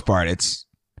the most part, it's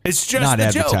just not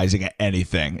advertising joke.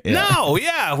 Anything. Yeah. No,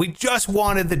 yeah. We just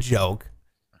wanted the joke.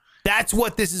 That's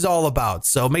what this is all about.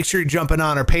 So make sure you're jumping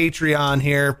on our Patreon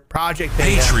here. Project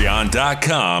Mayhem.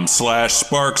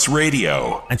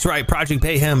 Patreon.com/SparksRadio. That's right. Project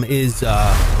Mayhem is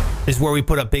where we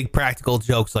put up big practical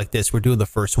jokes like this. We're doing the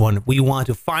first one. We want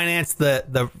to finance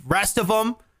the rest of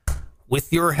them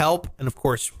with your help. And, of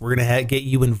course, we're going to get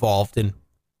you involved in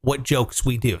what jokes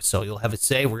we do. So you'll have a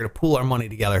say. We're going to pool our money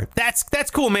together.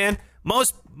 That's cool, man.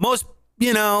 Most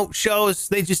shows,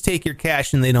 they just take your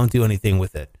cash and they don't do anything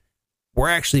with it. We're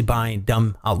actually buying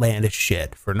dumb, outlandish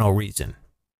shit for no reason.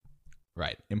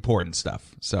 Right. Important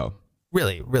stuff. So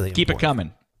really, really keep important. It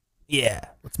coming. Yeah.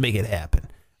 Let's make it happen.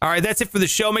 All right. That's it for the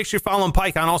show. Make sure you're following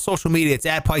Pike on all social media. It's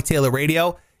at Pike Taylor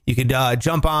Radio. You could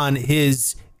jump on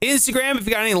his Instagram if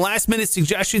you got any last minute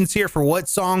suggestions here for what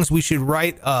songs we should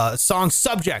write, song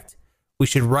subject we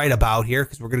should write about here,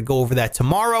 because we're going to go over that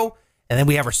tomorrow. And then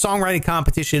we have our songwriting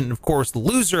competition. And of course, the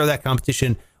loser of that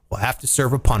competition will have to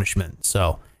serve a punishment.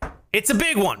 So it's a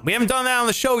big one. We haven't done that on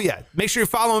the show yet. Make sure you're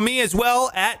following me as well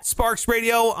at Sparks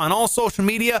Radio on all social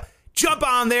media. Jump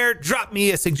on there. Drop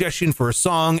me a suggestion for a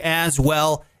song as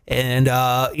well. And,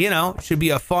 it should be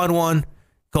a fun one.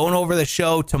 Going over the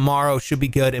show tomorrow should be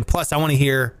good. And plus, I want to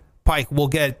hear, Pike, we'll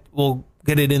get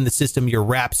it in the system, your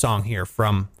rap song here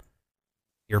from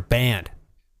your band,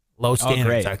 Low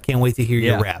Standards. I can't wait to hear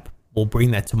your rap. We'll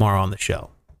bring that tomorrow on the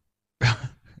show.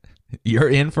 You're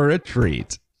in for a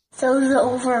treat. Show's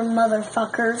over,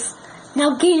 motherfuckers.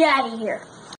 Now get out of here.